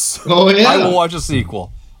 Nice. Oh, yeah. I will watch a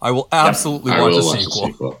sequel. I will absolutely I watch will a watch sequel.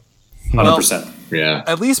 the sequel. 100%. Yeah.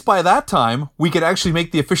 At least by that time, we could actually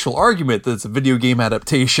make the official argument that it's a video game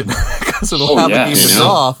adaptation because it'll Oh, have yeah. a game to You draw know.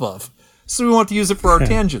 off of. So we want to use it for our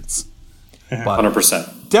tangents. But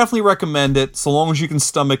 100%. definitely recommend it so long as you can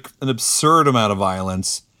stomach an absurd amount of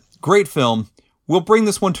violence. Great film. We'll bring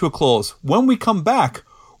this one to a close. When we come back,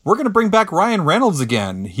 we're going to bring back Ryan Reynolds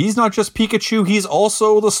again. He's not just Pikachu, he's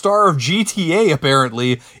also the star of GTA,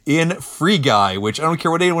 apparently, in Free Guy, which I don't care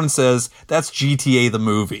what anyone says, that's GTA the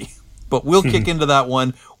movie. But we'll kick into that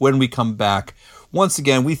one when we come back. Once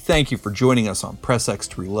again, we thank you for joining us on Press X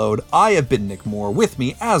to Reload. I have been Nick Moore. With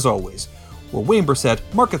me, as always, were Wayne Brissett,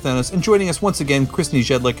 Mark Athenis, and joining us once again, Chris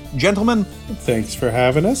Nijedlik. Gentlemen, thanks for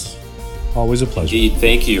having us. Always a pleasure. Indeed,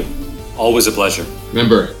 thank you. Always a pleasure.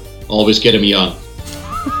 Remember, always get him young.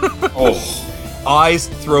 Eyes,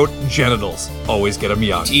 throat, genitals. Always get them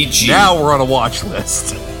young. DG. Now we're on a watch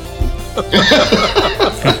list.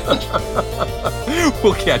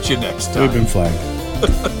 We'll catch you next time. We've been flagged.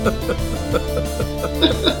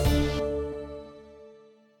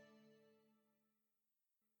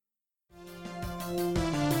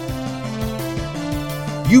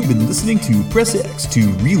 You've been listening to Press X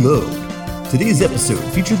to Reload. Today's episode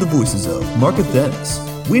featured the voices of Mark Athenis,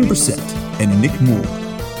 Wayne Brissett, and Nick Moore,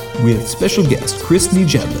 with special guest Chris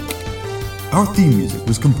Nijedlik. Our theme music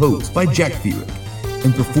was composed by Jack Feerick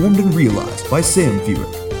and performed and realized by Sam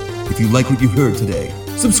Feerick. If you like what you heard today,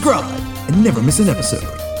 subscribe and never miss an episode.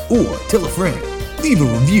 Or tell a friend. Leave a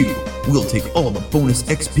review. We'll take all the bonus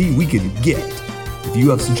XP we can get. If you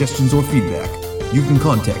have suggestions or feedback, you can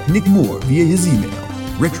contact Nick Moore via his email,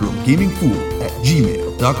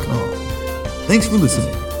 retrogamingfool@gmail.com. Thanks for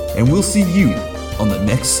listening, and we'll see you on the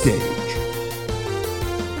next stage.